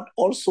thou art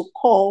also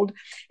called,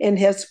 and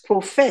hast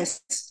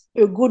professed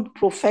a good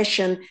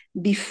profession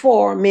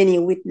before many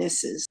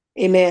witnesses.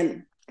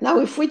 Amen. Now,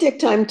 if we take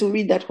time to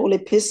read that whole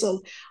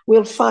epistle,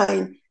 we'll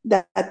find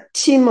that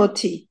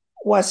Timothy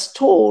was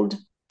told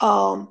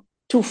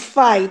to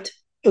fight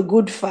a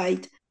good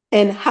fight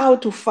and how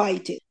to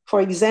fight it.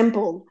 For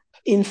example,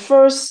 in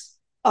 1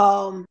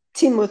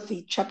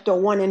 Timothy chapter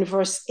 1 and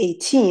verse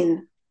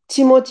 18,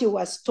 Timothy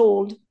was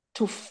told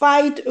to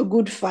fight a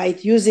good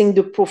fight using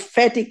the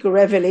prophetic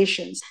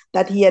revelations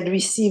that he had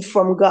received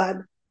from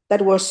God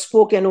that were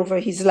spoken over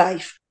his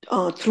life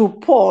through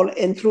Paul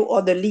and through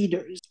other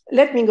leaders.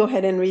 Let me go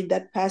ahead and read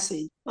that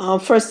passage. 1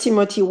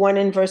 Timothy 1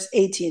 and verse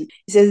 18.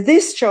 It says,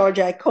 this charge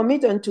I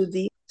commit unto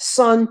thee,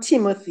 son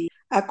Timothy,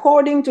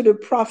 according to the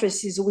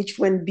prophecies which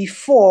went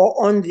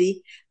before on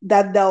thee,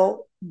 that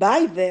thou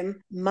by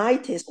them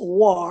mightest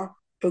war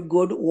a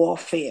good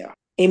warfare.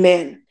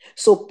 Amen.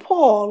 So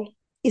Paul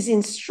is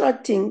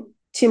instructing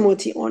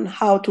Timothy on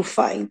how to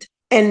fight.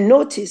 And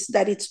notice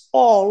that it's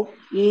all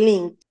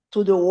linked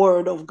to the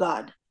word of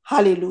God.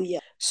 Hallelujah.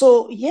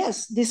 So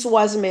yes, this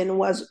wise man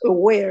was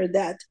aware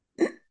that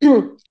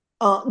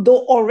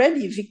though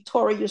already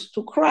victorious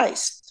to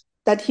Christ,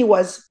 that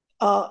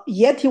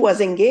yet he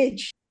was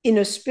engaged in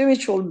a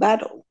spiritual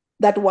battle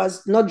that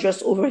was not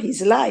just over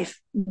his life,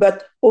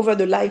 but over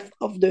the life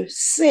of the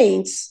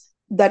saints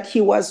that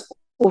he was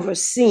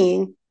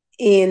overseeing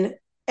in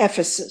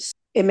Ephesus.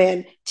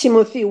 Amen.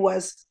 Timothy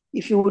was,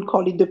 if you would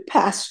call it, the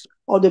pastor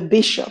or the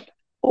bishop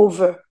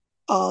over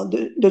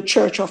the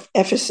church of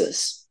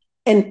Ephesus.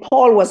 And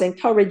Paul was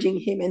encouraging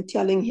him and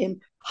telling him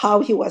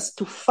how he was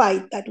to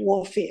fight that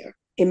warfare.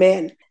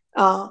 Amen.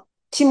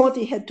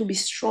 Timothy had to be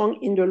strong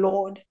in the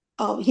Lord.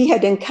 He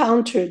had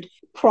encountered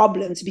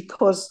problems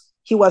because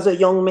he was a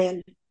young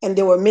man. And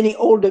there were many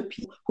older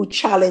people who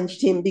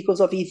challenged him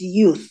because of his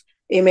youth.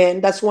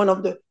 Amen. That's one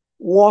of the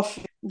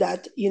warfare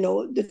that,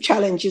 the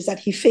challenges that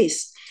he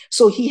faced.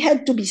 So he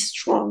had to be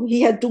strong.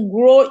 He had to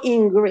grow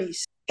in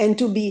grace and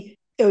to be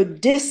a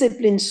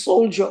disciplined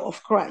soldier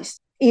of Christ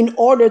in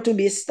order to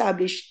be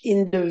established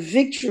in the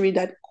victory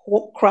that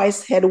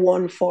Christ had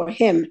won for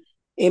him.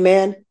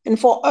 Amen. And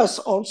for us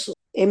also.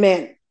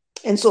 Amen.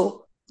 And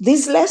so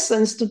these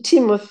lessons to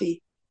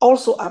Timothy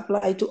also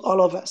apply to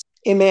all of us.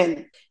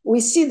 Amen.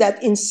 We see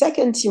that in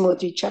 2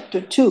 Timothy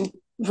chapter 2,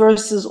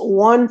 verses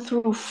 1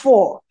 through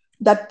 4,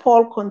 that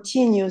Paul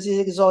continues his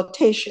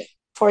exhortation.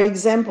 For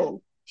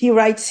example, he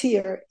writes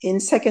here in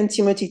 2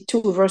 Timothy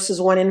 2, verses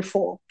 1 and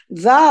 4,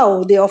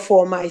 "Thou,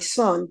 therefore, my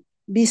son,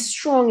 be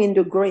strong in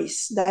the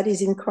grace that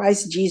is in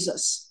Christ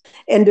Jesus.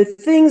 And the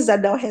things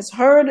that thou hast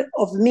heard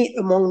of me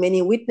among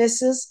many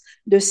witnesses,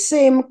 the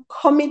same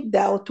commit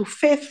thou to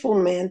faithful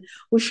men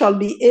who shall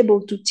be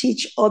able to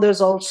teach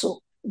others also.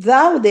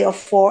 Thou,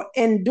 therefore,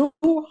 endure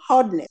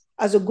hardness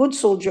as a good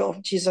soldier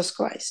of Jesus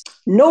Christ.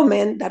 No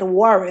man that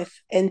warreth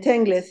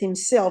entangleth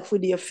himself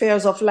with the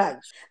affairs of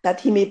life, that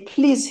he may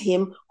please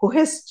him who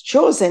has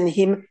chosen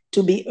him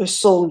to be a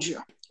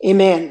soldier."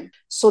 Amen.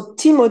 So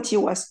Timothy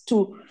was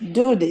to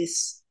do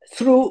this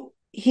through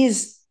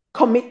his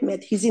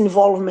commitment, his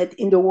involvement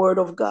in the Word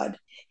of God.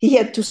 He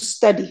had to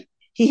study.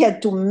 He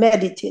had to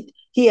meditate.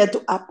 He had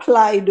to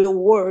apply the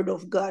Word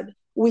of God,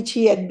 which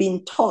he had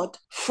been taught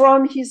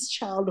from his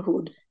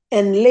childhood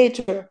and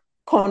later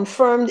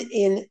confirmed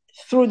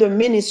through the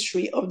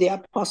ministry of the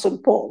Apostle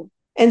Paul.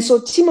 And so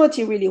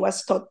Timothy really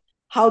was taught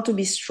how to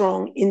be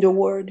strong in the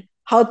Word,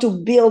 how to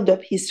build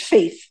up his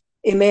faith.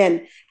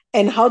 Amen.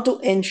 And how to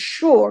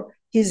ensure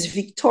his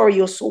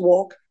victorious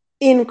walk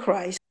in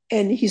Christ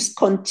and his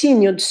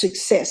continued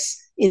success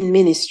in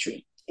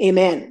ministry.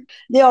 Amen.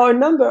 There are a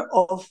number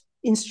of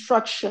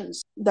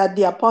instructions that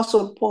the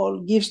Apostle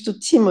Paul gives to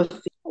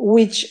Timothy,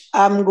 which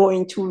I'm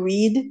going to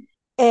read.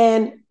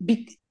 And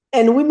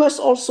we must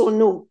also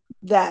know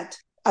that,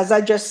 as I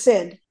just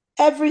said,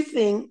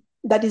 everything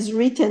that is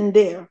written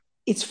there,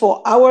 it's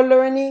for our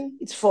learning,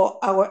 it's for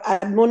our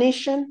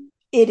admonition.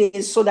 It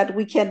is so that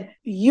we can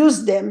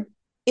use them,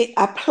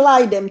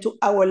 apply them to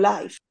our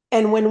life.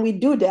 And when we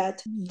do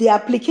that, the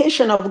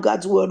application of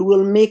God's word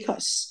will make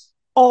us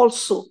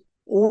also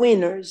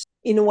winners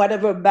in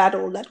whatever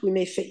battle that we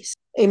may face.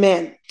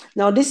 Amen.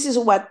 Now, this is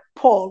what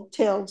Paul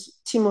tells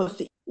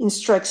Timothy,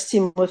 instructs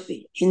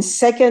Timothy in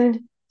 2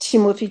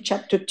 Timothy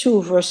chapter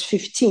 2, verse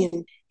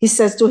 15. He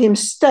says to him,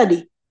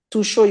 "Study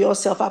to show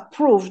yourself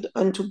approved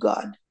unto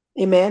God."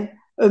 Amen.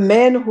 A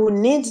man who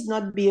needs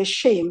not be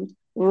ashamed,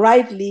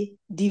 rightly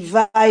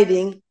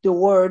dividing the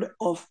word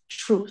of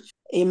truth.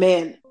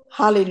 Amen.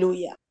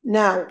 Hallelujah.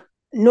 Now,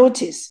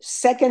 notice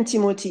 2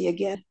 Timothy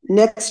again,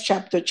 next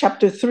chapter,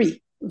 chapter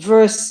 3,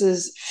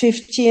 verses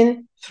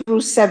 15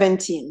 through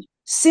 17.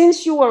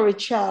 "Since you are a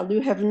child,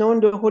 you have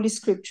known the Holy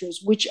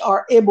Scriptures, which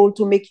are able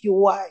to make you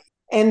wise.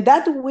 And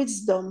that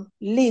wisdom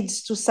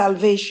leads to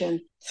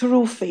salvation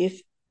through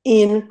faith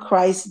in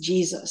Christ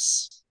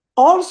Jesus.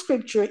 All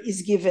Scripture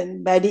is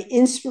given by the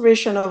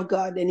inspiration of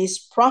God and is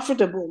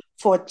profitable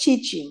for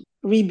teaching,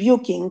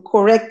 rebuking,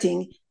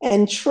 correcting,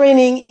 and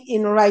training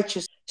in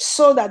righteousness,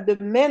 so that the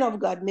man of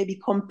God may be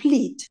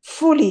complete,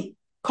 fully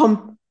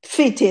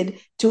fitted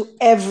to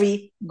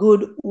every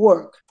good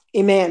work."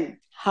 Amen.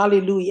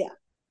 Hallelujah.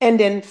 And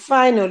then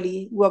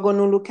finally, we're going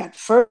to look at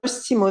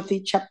 1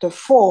 Timothy chapter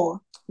 4,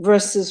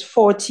 verses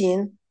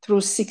 14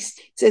 through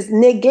 16. It says,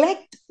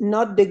 "Neglect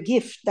not the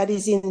gift that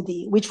is in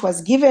thee, which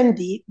was given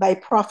thee by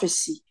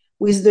prophecy,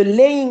 with the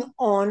laying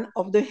on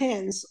of the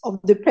hands of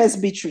the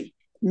presbytery.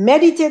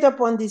 Meditate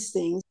upon these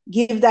things,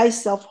 give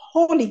thyself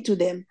wholly to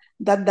them,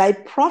 that thy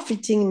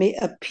profiting may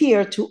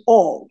appear to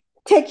all.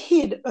 Take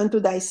heed unto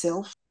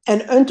thyself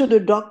and unto the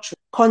doctrine.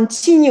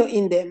 Continue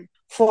in them,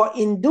 for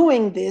in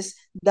doing this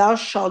thou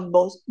shalt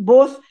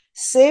both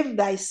save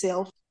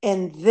thyself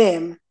and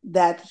them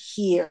that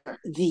hear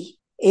thee."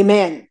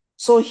 Amen.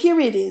 So here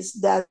it is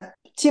that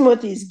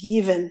Timothy is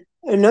given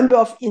a number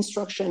of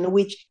instructions,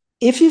 which,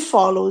 if he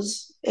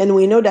follows, and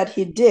we know that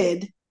he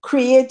did,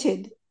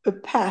 created a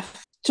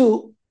path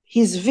to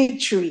his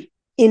victory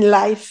in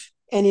life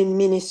and in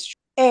ministry.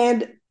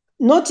 And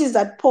notice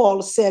that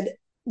Paul said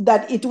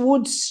that it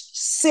would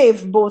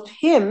save both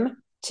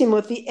him,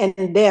 Timothy,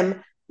 and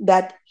them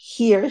that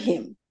hear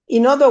him.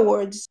 In other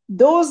words,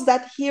 those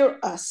that hear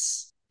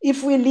us,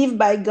 if we live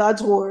by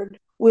God's word,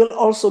 will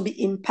also be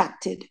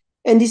impacted.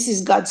 And this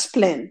is God's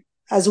plan.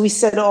 As we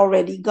said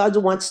already, God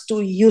wants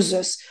to use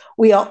us.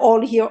 We are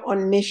all here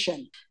on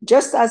mission.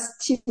 Just as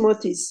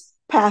Timothy's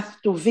path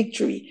to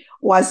victory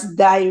was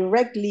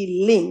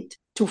directly linked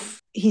to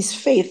his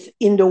faith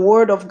in the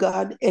word of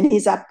God and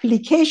his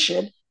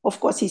application. Of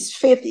course, his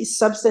faith is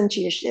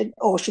substantiated,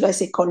 or should I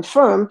say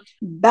confirmed,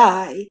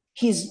 by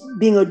his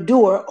being a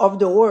doer of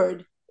the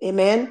word.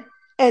 Amen.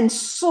 And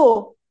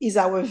so is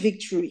our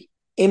victory.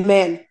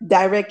 Amen.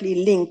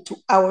 Directly linked to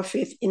our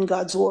faith in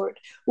God's word.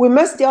 We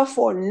must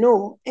therefore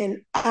know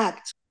and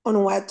act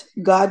on what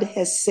God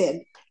has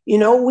said.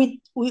 We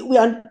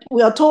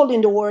are told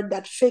in the word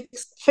that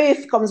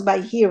faith comes by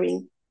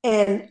hearing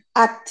and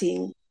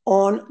acting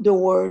on the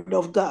word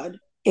of God.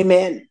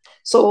 Amen.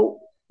 So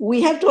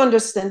we have to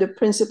understand the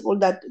principle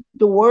that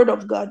the word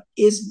of God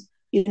is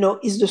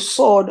the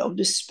sword of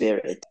the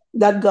spirit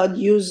that God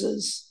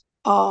uses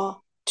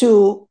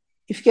to,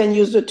 if you can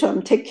use the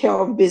term, take care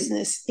of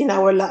business in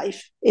our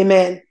life.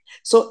 Amen.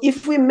 So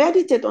if we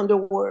meditate on the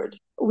word,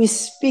 we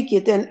speak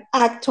it and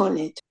act on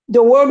it,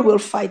 the word will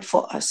fight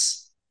for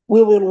us.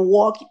 We will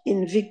walk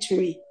in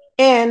victory,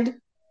 and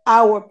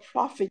our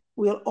profit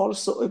will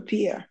also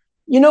appear.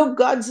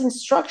 God's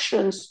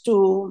instructions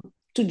to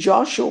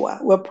Joshua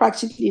were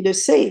practically the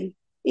same.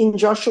 In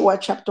Joshua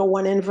chapter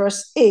 1 and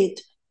verse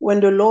 8, when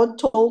the Lord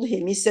told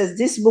him, he says,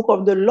 "This book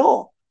of the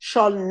law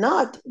shall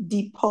not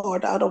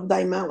depart out of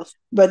thy mouth,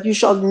 but you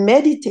shall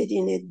meditate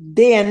in it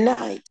day and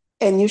night,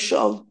 and you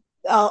shall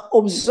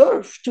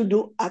observe to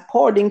do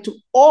according to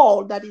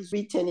all that is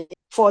written in it.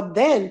 For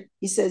then,"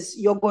 he says,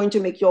 "you're going to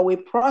make your way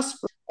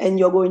prosperous and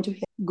you're going to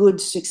have good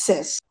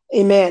success."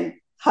 Amen.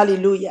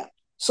 Hallelujah.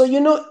 So,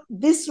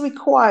 this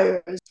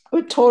requires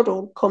a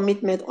total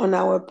commitment on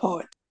our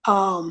part.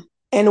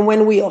 And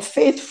when we are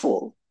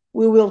faithful,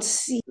 we will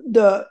see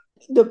the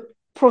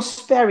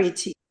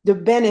prosperity, the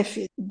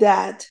benefit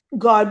that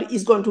God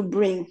is going to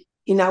bring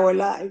in our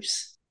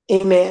lives.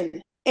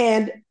 Amen.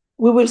 And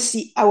we will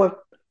see our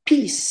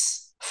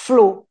peace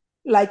flow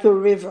like a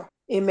river.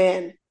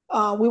 Amen.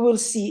 We will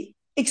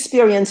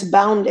experience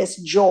boundless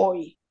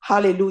joy.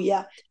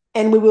 Hallelujah.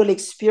 And we will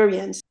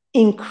experience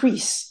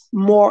increase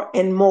more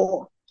and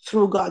more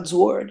through God's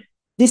word.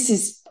 This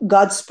is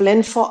God's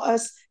plan for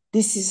us.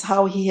 This is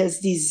how he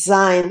has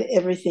designed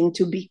everything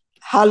to be.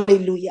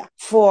 Hallelujah.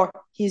 For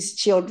his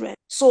children.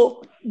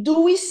 So,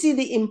 do we see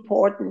the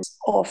importance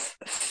of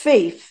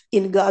faith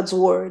in God's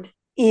word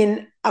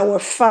in our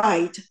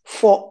fight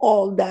for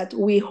all that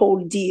we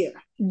hold dear?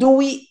 Do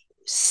we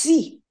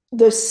see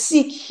the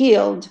sick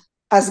healed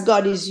as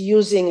God is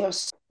using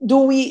us? Do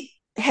we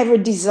have a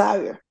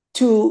desire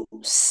to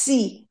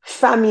see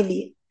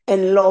family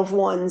and loved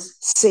ones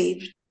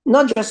saved?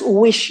 Not just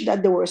wish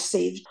that they were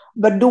saved,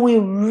 but do we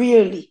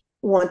really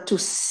want to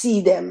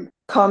see them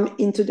come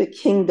into the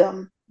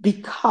kingdom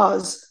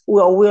because we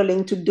are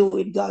willing to do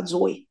it God's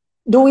way?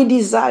 Do we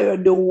desire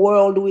the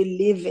world we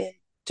live in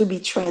to be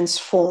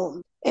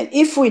transformed? And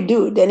if we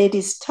do, then it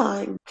is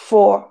time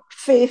for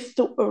faith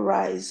to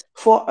arise,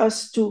 for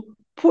us to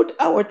put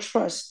our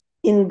trust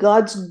in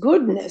God's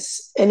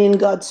goodness and in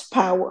God's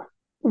power.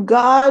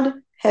 God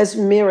has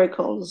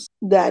miracles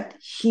that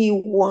he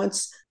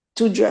wants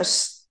to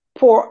just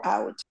pour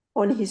out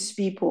on his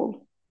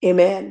people.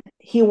 Amen.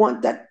 He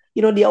wants that,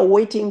 they are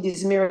waiting,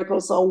 these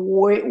miracles are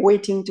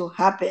waiting to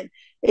happen.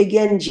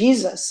 Again,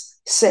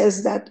 Jesus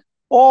says that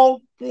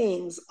all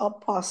things are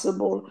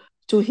possible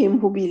to him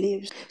who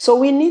believes. So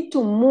we need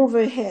to move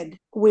ahead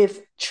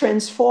with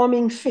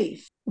transforming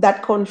faith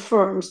that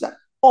confirms that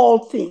all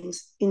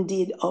things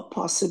indeed are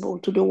possible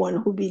to the one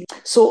who believes.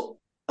 So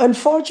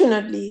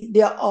unfortunately,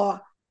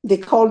 they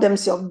call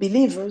themselves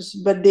believers,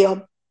 but they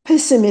are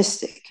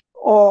pessimistic,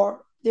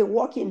 or they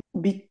walk in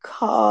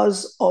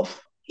because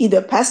of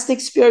either past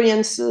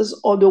experiences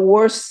or the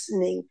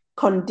worsening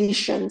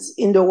conditions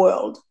in the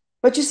world.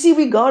 But you see,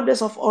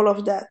 regardless of all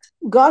of that,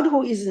 God,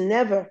 who is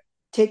never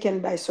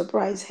taken by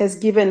surprise, has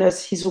given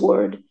us his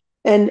word.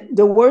 And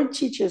the word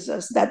teaches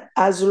us that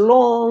as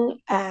long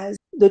as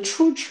the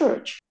true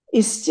church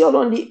is still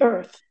on the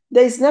earth,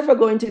 there is never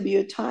going to be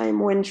a time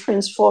when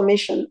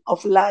transformation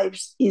of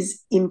lives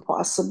is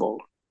impossible.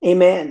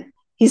 Amen.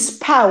 His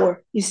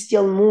power is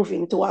still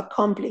moving to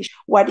accomplish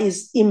what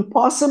is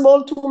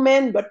impossible to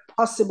men, but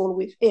possible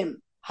with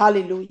him.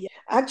 Hallelujah.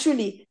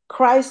 Actually,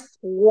 Christ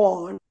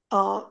warned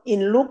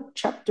in Luke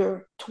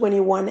chapter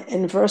 21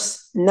 and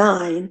verse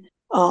 9,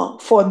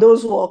 for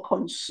those who are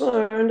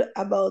concerned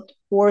about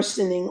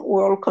worsening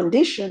world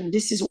condition.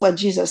 This is what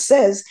Jesus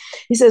says.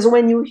 He says,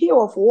 when you hear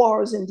of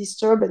wars and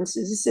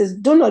disturbances, he says,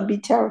 do not be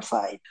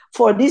terrified,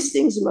 for these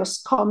things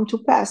must come to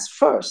pass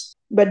first,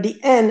 but the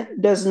end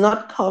does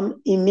not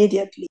come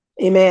immediately.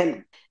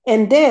 Amen.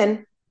 And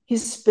then he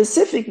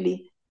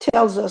specifically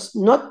tells us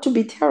not to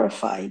be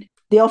terrified.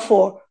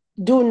 Therefore,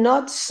 do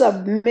not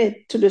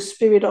submit to the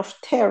spirit of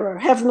terror.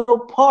 Have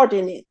no part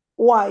in it.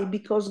 Why?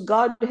 Because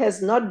God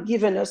has not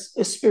given us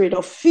a spirit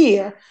of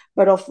fear,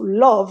 but of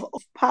love,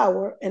 of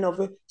power, and of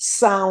a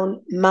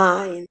sound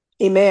mind.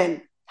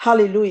 Amen.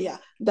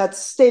 Hallelujah. That's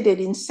stated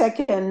in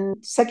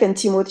 2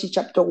 Timothy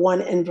chapter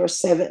 1 and verse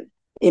 7.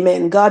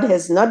 Amen. God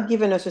has not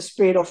given us a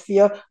spirit of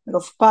fear, but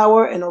of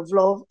power and of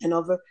love and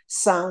of a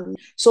sound.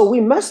 So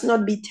we must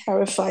not be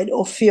terrified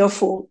or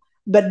fearful,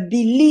 but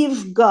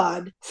believe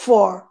God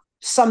for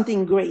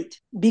something great,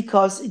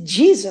 because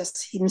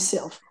Jesus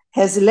himself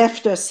has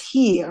left us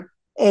here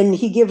and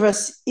he gave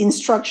us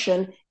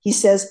instruction. He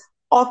says,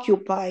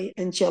 occupy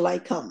until I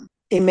come.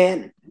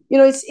 Amen.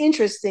 It's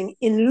interesting.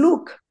 In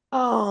Luke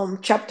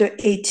chapter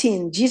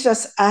 18,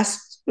 Jesus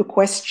asked a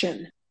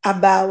question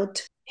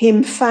about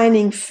him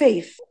finding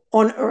faith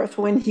on earth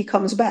when he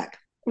comes back.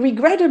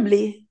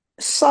 Regrettably,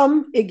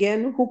 some,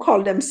 again, who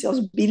call themselves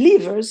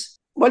believers.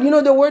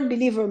 Well, the word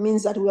believer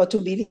means that we are to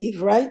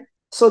believe, right?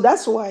 So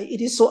that's why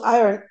it is so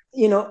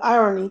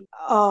irony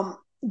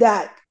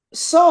that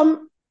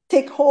some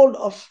take hold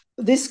of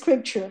this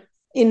scripture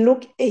in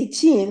Luke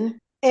 18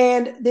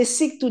 and they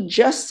seek to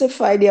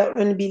justify their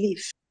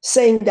unbelief,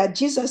 saying that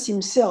Jesus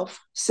himself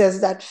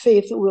says that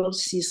faith will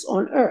cease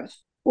on earth.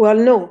 Well,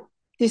 no,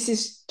 this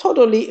is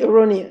totally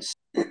erroneous.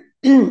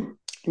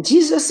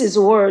 Jesus'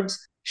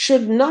 words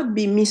should not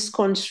be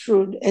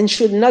misconstrued and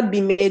should not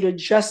be made a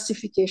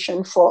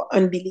justification for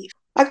unbelief.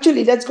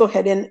 Actually, let's go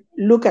ahead and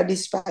look at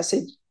this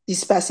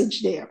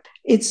passage there.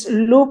 It's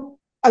Luke.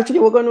 Actually,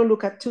 we're going to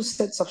look at two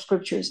sets of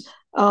scriptures.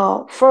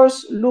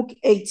 First, Luke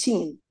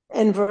 18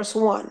 and verse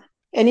 1.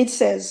 And it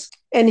says,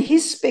 "And he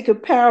spake a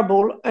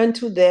parable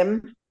unto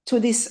them to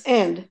this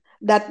end,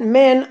 that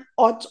men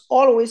ought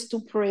always to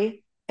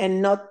pray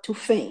and not to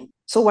faint."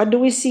 So what do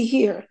we see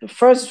here? The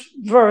first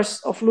verse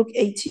of Luke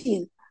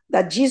 18,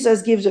 that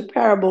Jesus gives a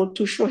parable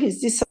to show his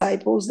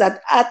disciples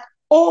that at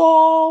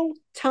all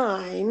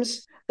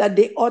times that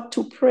they ought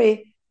to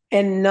pray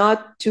and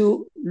not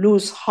to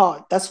lose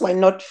heart. That's why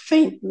not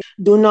faint.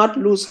 Do not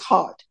lose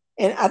heart.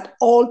 And at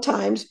all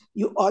times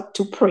you ought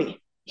to pray.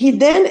 He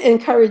then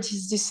encouraged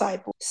his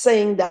disciples,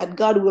 saying that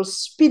God will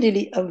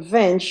speedily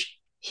avenge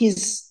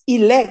his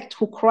elect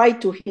who cry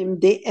to him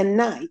day and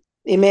night.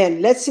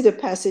 Amen. Let's see the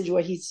passage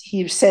where he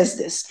says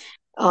this.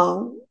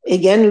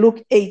 Again,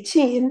 Luke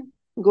 18,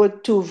 go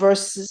to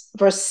verse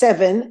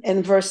 7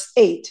 and verse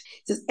 8.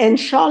 It says, "And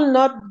shall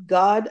not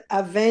God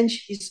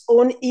avenge his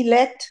own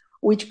elect,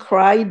 which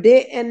cry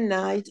day and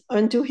night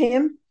unto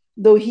him,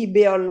 though he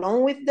bear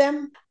long with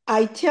them?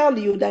 I tell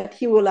you that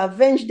he will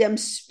avenge them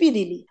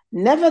speedily.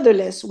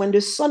 Nevertheless, when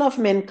the Son of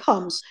Man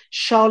comes,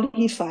 shall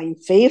he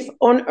find faith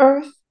on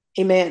earth?"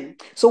 Amen.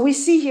 So we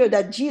see here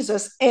that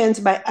Jesus ends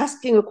by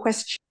asking a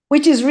question,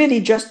 which is really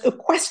just a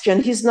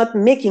question. He's not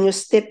making a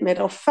statement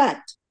of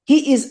fact.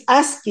 He is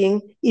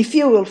asking if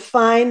you will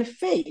find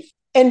faith.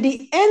 And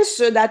the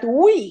answer that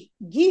we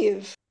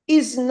give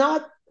is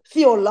not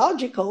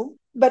theological,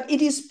 but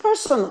it is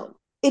personal.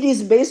 It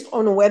is based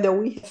on whether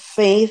we have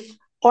faith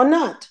or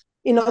not.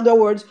 In other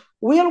words,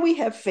 will we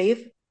have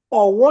faith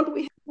or won't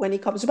we when he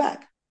comes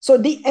back? So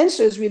the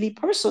answer is really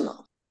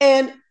personal.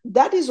 And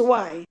that is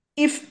why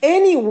if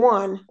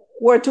anyone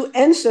were to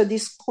answer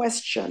this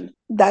question,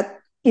 that,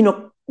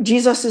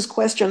 Jesus'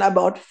 question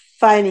about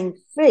finding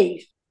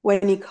faith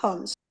when he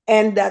comes,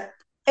 and that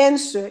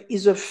answer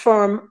is a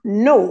firm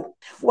no,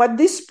 what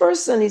this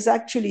person is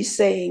actually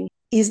saying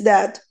is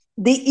that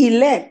the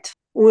elect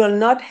will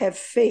not have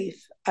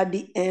faith at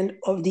the end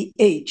of the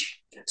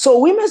age. So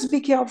we must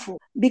be careful,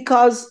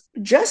 because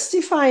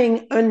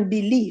justifying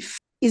unbelief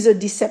is a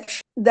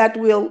deception that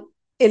will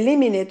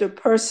eliminate a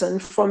person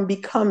from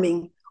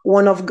becoming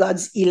one of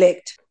God's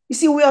elect. You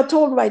see, we are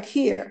told right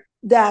here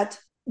that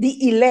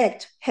the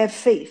elect have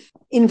faith.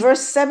 In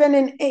verse 7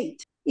 and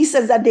 8, he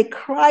says that they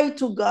cry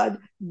to God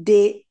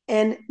day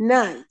and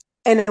night.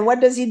 And what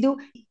does he do?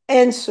 He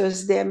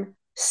answers them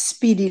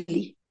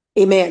speedily.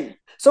 Amen.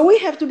 So we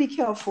have to be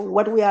careful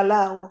what we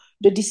allow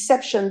the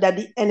deception that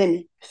the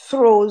enemy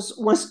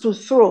wants to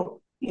throw,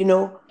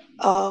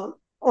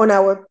 on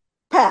our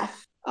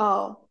path,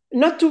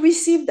 not to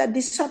receive that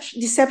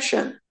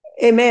deception.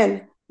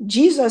 Amen.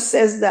 Jesus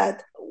says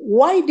that,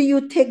 why do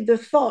you take the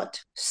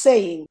thought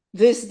saying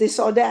this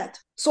or that?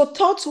 So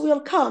thoughts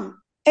will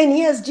come. And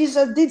yes,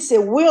 Jesus did say,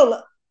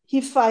 will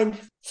he find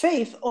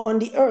faith on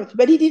the earth?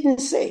 But he didn't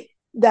say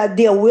that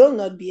there will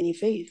not be any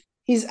faith.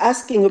 He's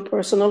asking a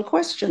personal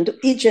question to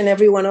each and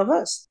every one of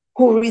us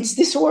who reads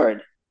this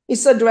word.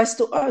 It's addressed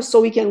to us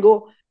so we can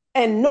go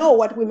and know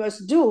what we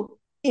must do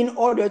in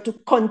order to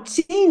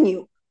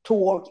continue to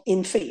walk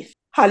in faith.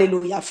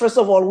 Hallelujah. First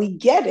of all, we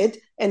get it,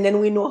 and then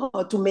we know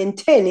how to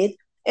maintain it,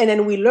 and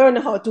then we learn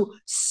how to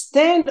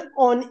stand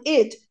on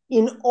it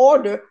in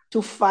order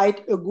to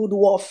fight a good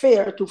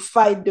warfare, to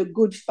fight the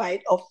good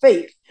fight of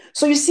faith.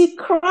 So you see,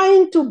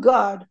 crying to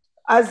God,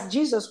 as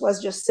Jesus was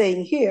just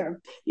saying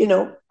here,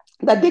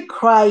 that they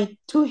cry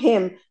to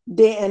him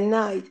day and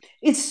night.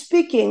 It's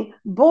speaking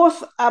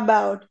both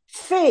about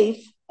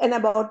faith and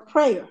about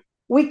prayer.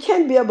 We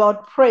can't be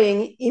about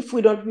praying if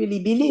we don't really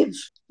believe.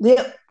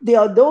 There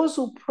are those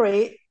who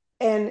pray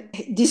and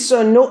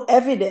discern no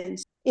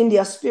evidence in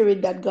their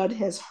spirit that God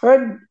has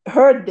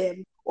heard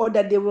them or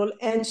that they will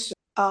answer.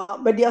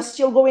 But they are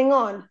still going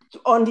on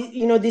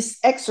this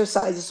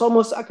exercise. It's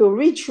almost like a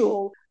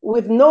ritual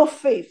with no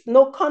faith,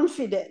 no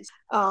confidence.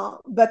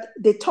 But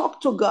they talk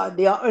to God.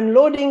 They are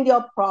unloading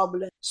their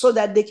problem so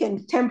that they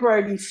can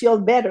temporarily feel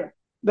better.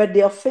 But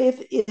their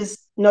faith is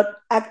not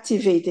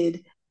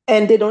activated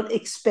and they don't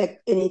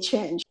expect any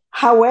change.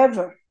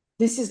 However,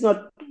 this is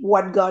not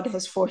what God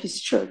has for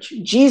his church.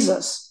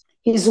 Jesus,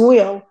 his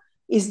will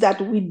is that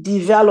we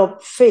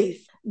develop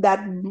faith that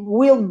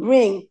will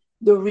bring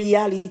the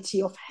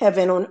reality of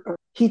heaven on earth.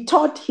 He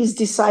taught his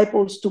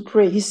disciples to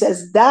pray. He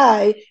says,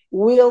 "Thy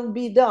will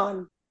be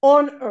done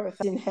on earth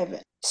as in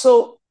heaven."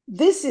 So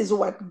this is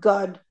what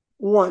God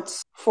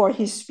wants for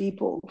his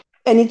people.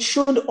 And it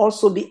should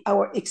also be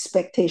our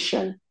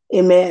expectation.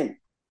 Amen.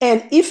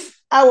 And if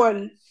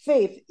our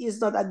faith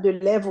is not at the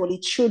level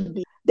it should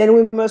be, then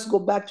we must go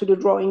back to the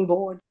drawing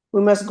board.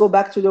 We must go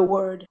back to the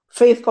word.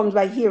 Faith comes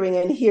by hearing,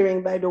 and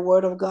hearing by the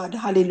word of God.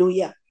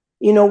 Hallelujah.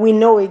 We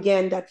know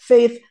again that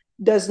faith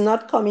does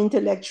not come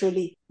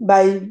intellectually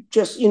by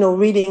just,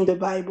 reading the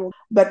Bible,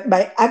 but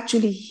by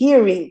actually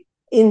hearing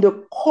in the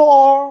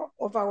core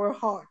of our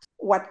heart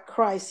what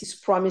Christ is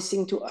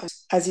promising to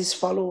us as his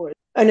followers.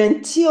 And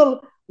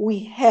until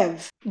we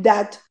have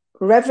that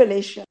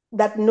revelation,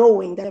 that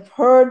knowing that I've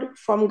heard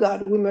from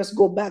God, we must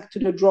go back to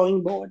the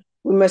drawing board.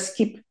 We must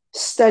keep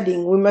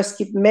studying. We must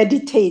keep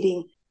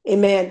meditating.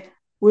 Amen.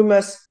 We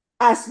must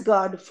ask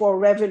God for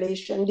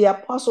revelation. The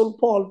Apostle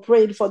Paul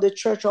prayed for the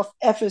church of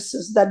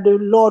Ephesus that the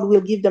Lord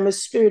will give them a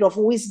spirit of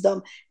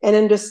wisdom and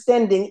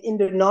understanding in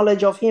the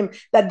knowledge of him,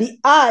 that the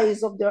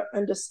eyes of their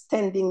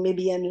understanding may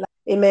be enlightened.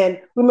 Amen.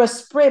 We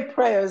must pray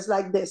prayers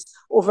like this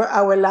over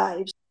our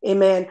lives.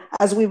 Amen.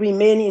 As we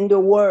remain in the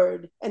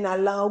word and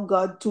allow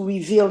God to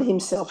reveal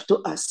himself to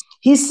us.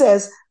 He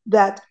says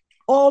that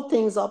all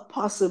things are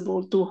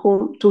possible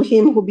to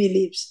him who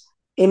believes.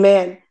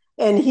 Amen.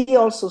 And he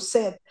also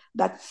said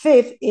that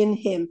faith in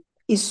him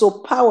is so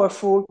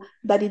powerful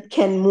that it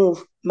can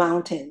move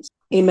mountains.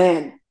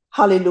 Amen.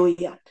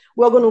 Hallelujah.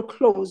 We're going to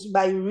close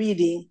by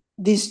reading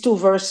these two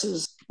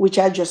verses, which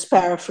I just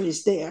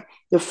paraphrased there.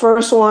 The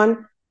first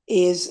one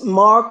is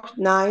Mark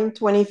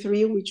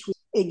 9:23, which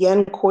we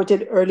again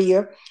quoted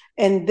earlier.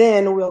 And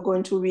then we are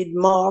going to read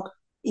Mark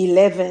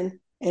 11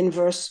 and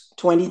verse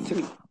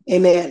 23.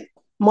 Amen.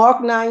 Mark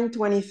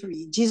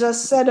 9:23.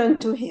 Jesus said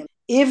unto him,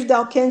 if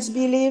thou canst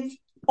believe,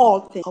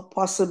 all things are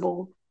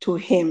possible to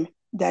him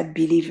that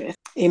believeth.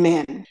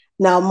 Amen.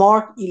 Now,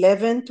 Mark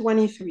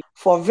 11:23.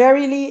 For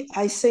verily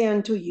I say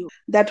unto you,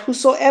 that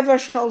whosoever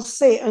shall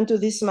say unto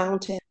this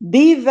mountain,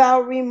 be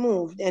thou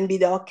removed, and be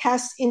thou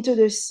cast into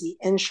the sea,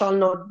 and shall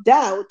not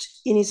doubt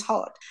in his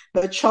heart,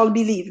 but shall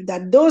believe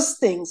that those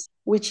things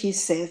which he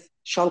saith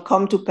shall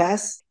come to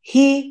pass,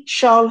 he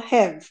shall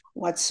have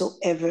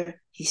whatsoever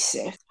he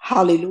saith.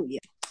 Hallelujah.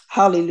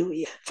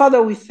 Hallelujah.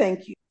 Father, we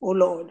thank you, O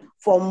Lord,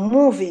 for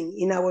moving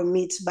in our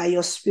midst by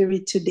your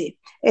Spirit today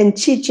and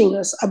teaching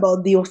us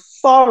about the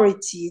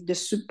authority, the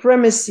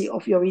supremacy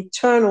of your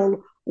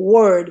eternal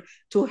word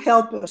to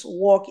help us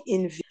walk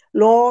in victory.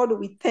 Lord,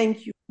 we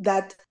thank you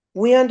that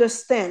we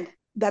understand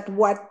that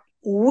what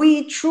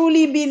we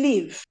truly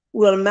believe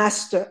will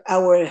master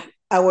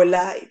our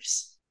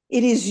lives.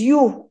 It is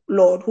you,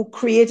 Lord, who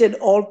created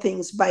all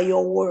things by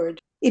your word.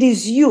 It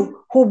is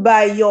you who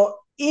by your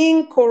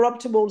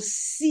incorruptible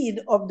seed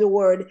of the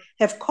word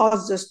have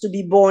caused us to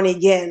be born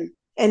again.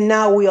 And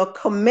now we are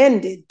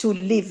commanded to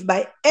live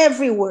by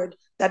every word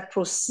that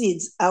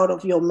proceeds out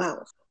of your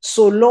mouth.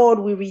 So, Lord,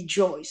 we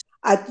rejoice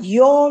at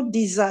your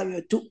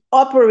desire to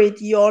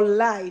operate your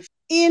life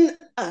in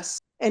us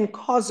and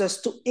cause us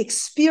to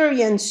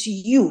experience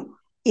you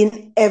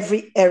in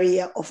every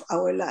area of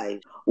our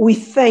life. We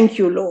thank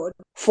you, Lord,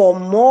 for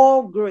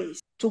more grace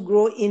to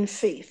grow in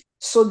faith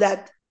so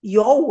that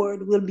your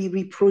word will be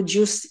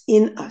reproduced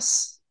in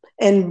us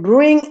and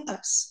bring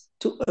us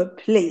to a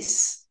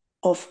place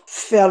of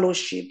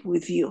fellowship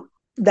with you.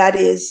 That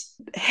is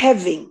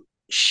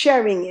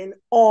sharing in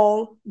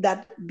all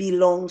that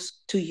belongs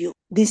to you.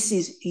 This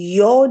is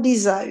your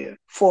desire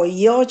for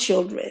your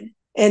children.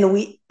 And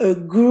we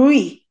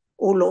agree,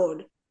 O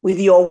Lord, with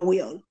your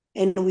will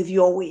and with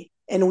your way.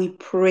 And we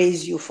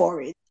praise you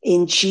for it.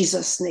 In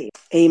Jesus' name,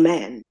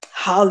 amen.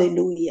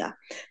 Hallelujah.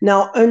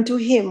 Now unto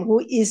him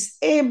who is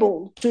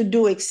able to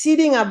do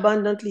exceeding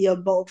abundantly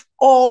above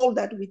all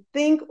that we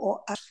think or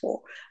ask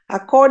for,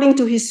 according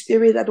to his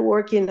Spirit at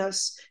work in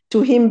us,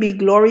 to him be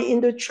glory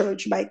in the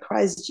church by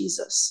Christ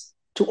Jesus,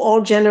 to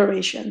all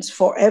generations,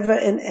 forever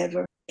and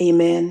ever.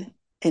 Amen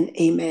and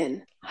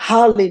amen.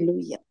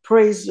 Hallelujah.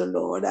 Praise the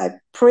Lord. I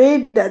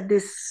pray that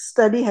this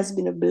study has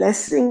been a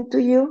blessing to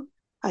you.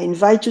 I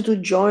invite you to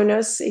join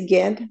us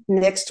again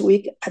next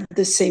week at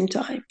the same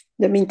time. In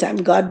the meantime,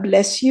 God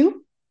bless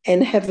you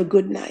and have a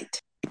good night.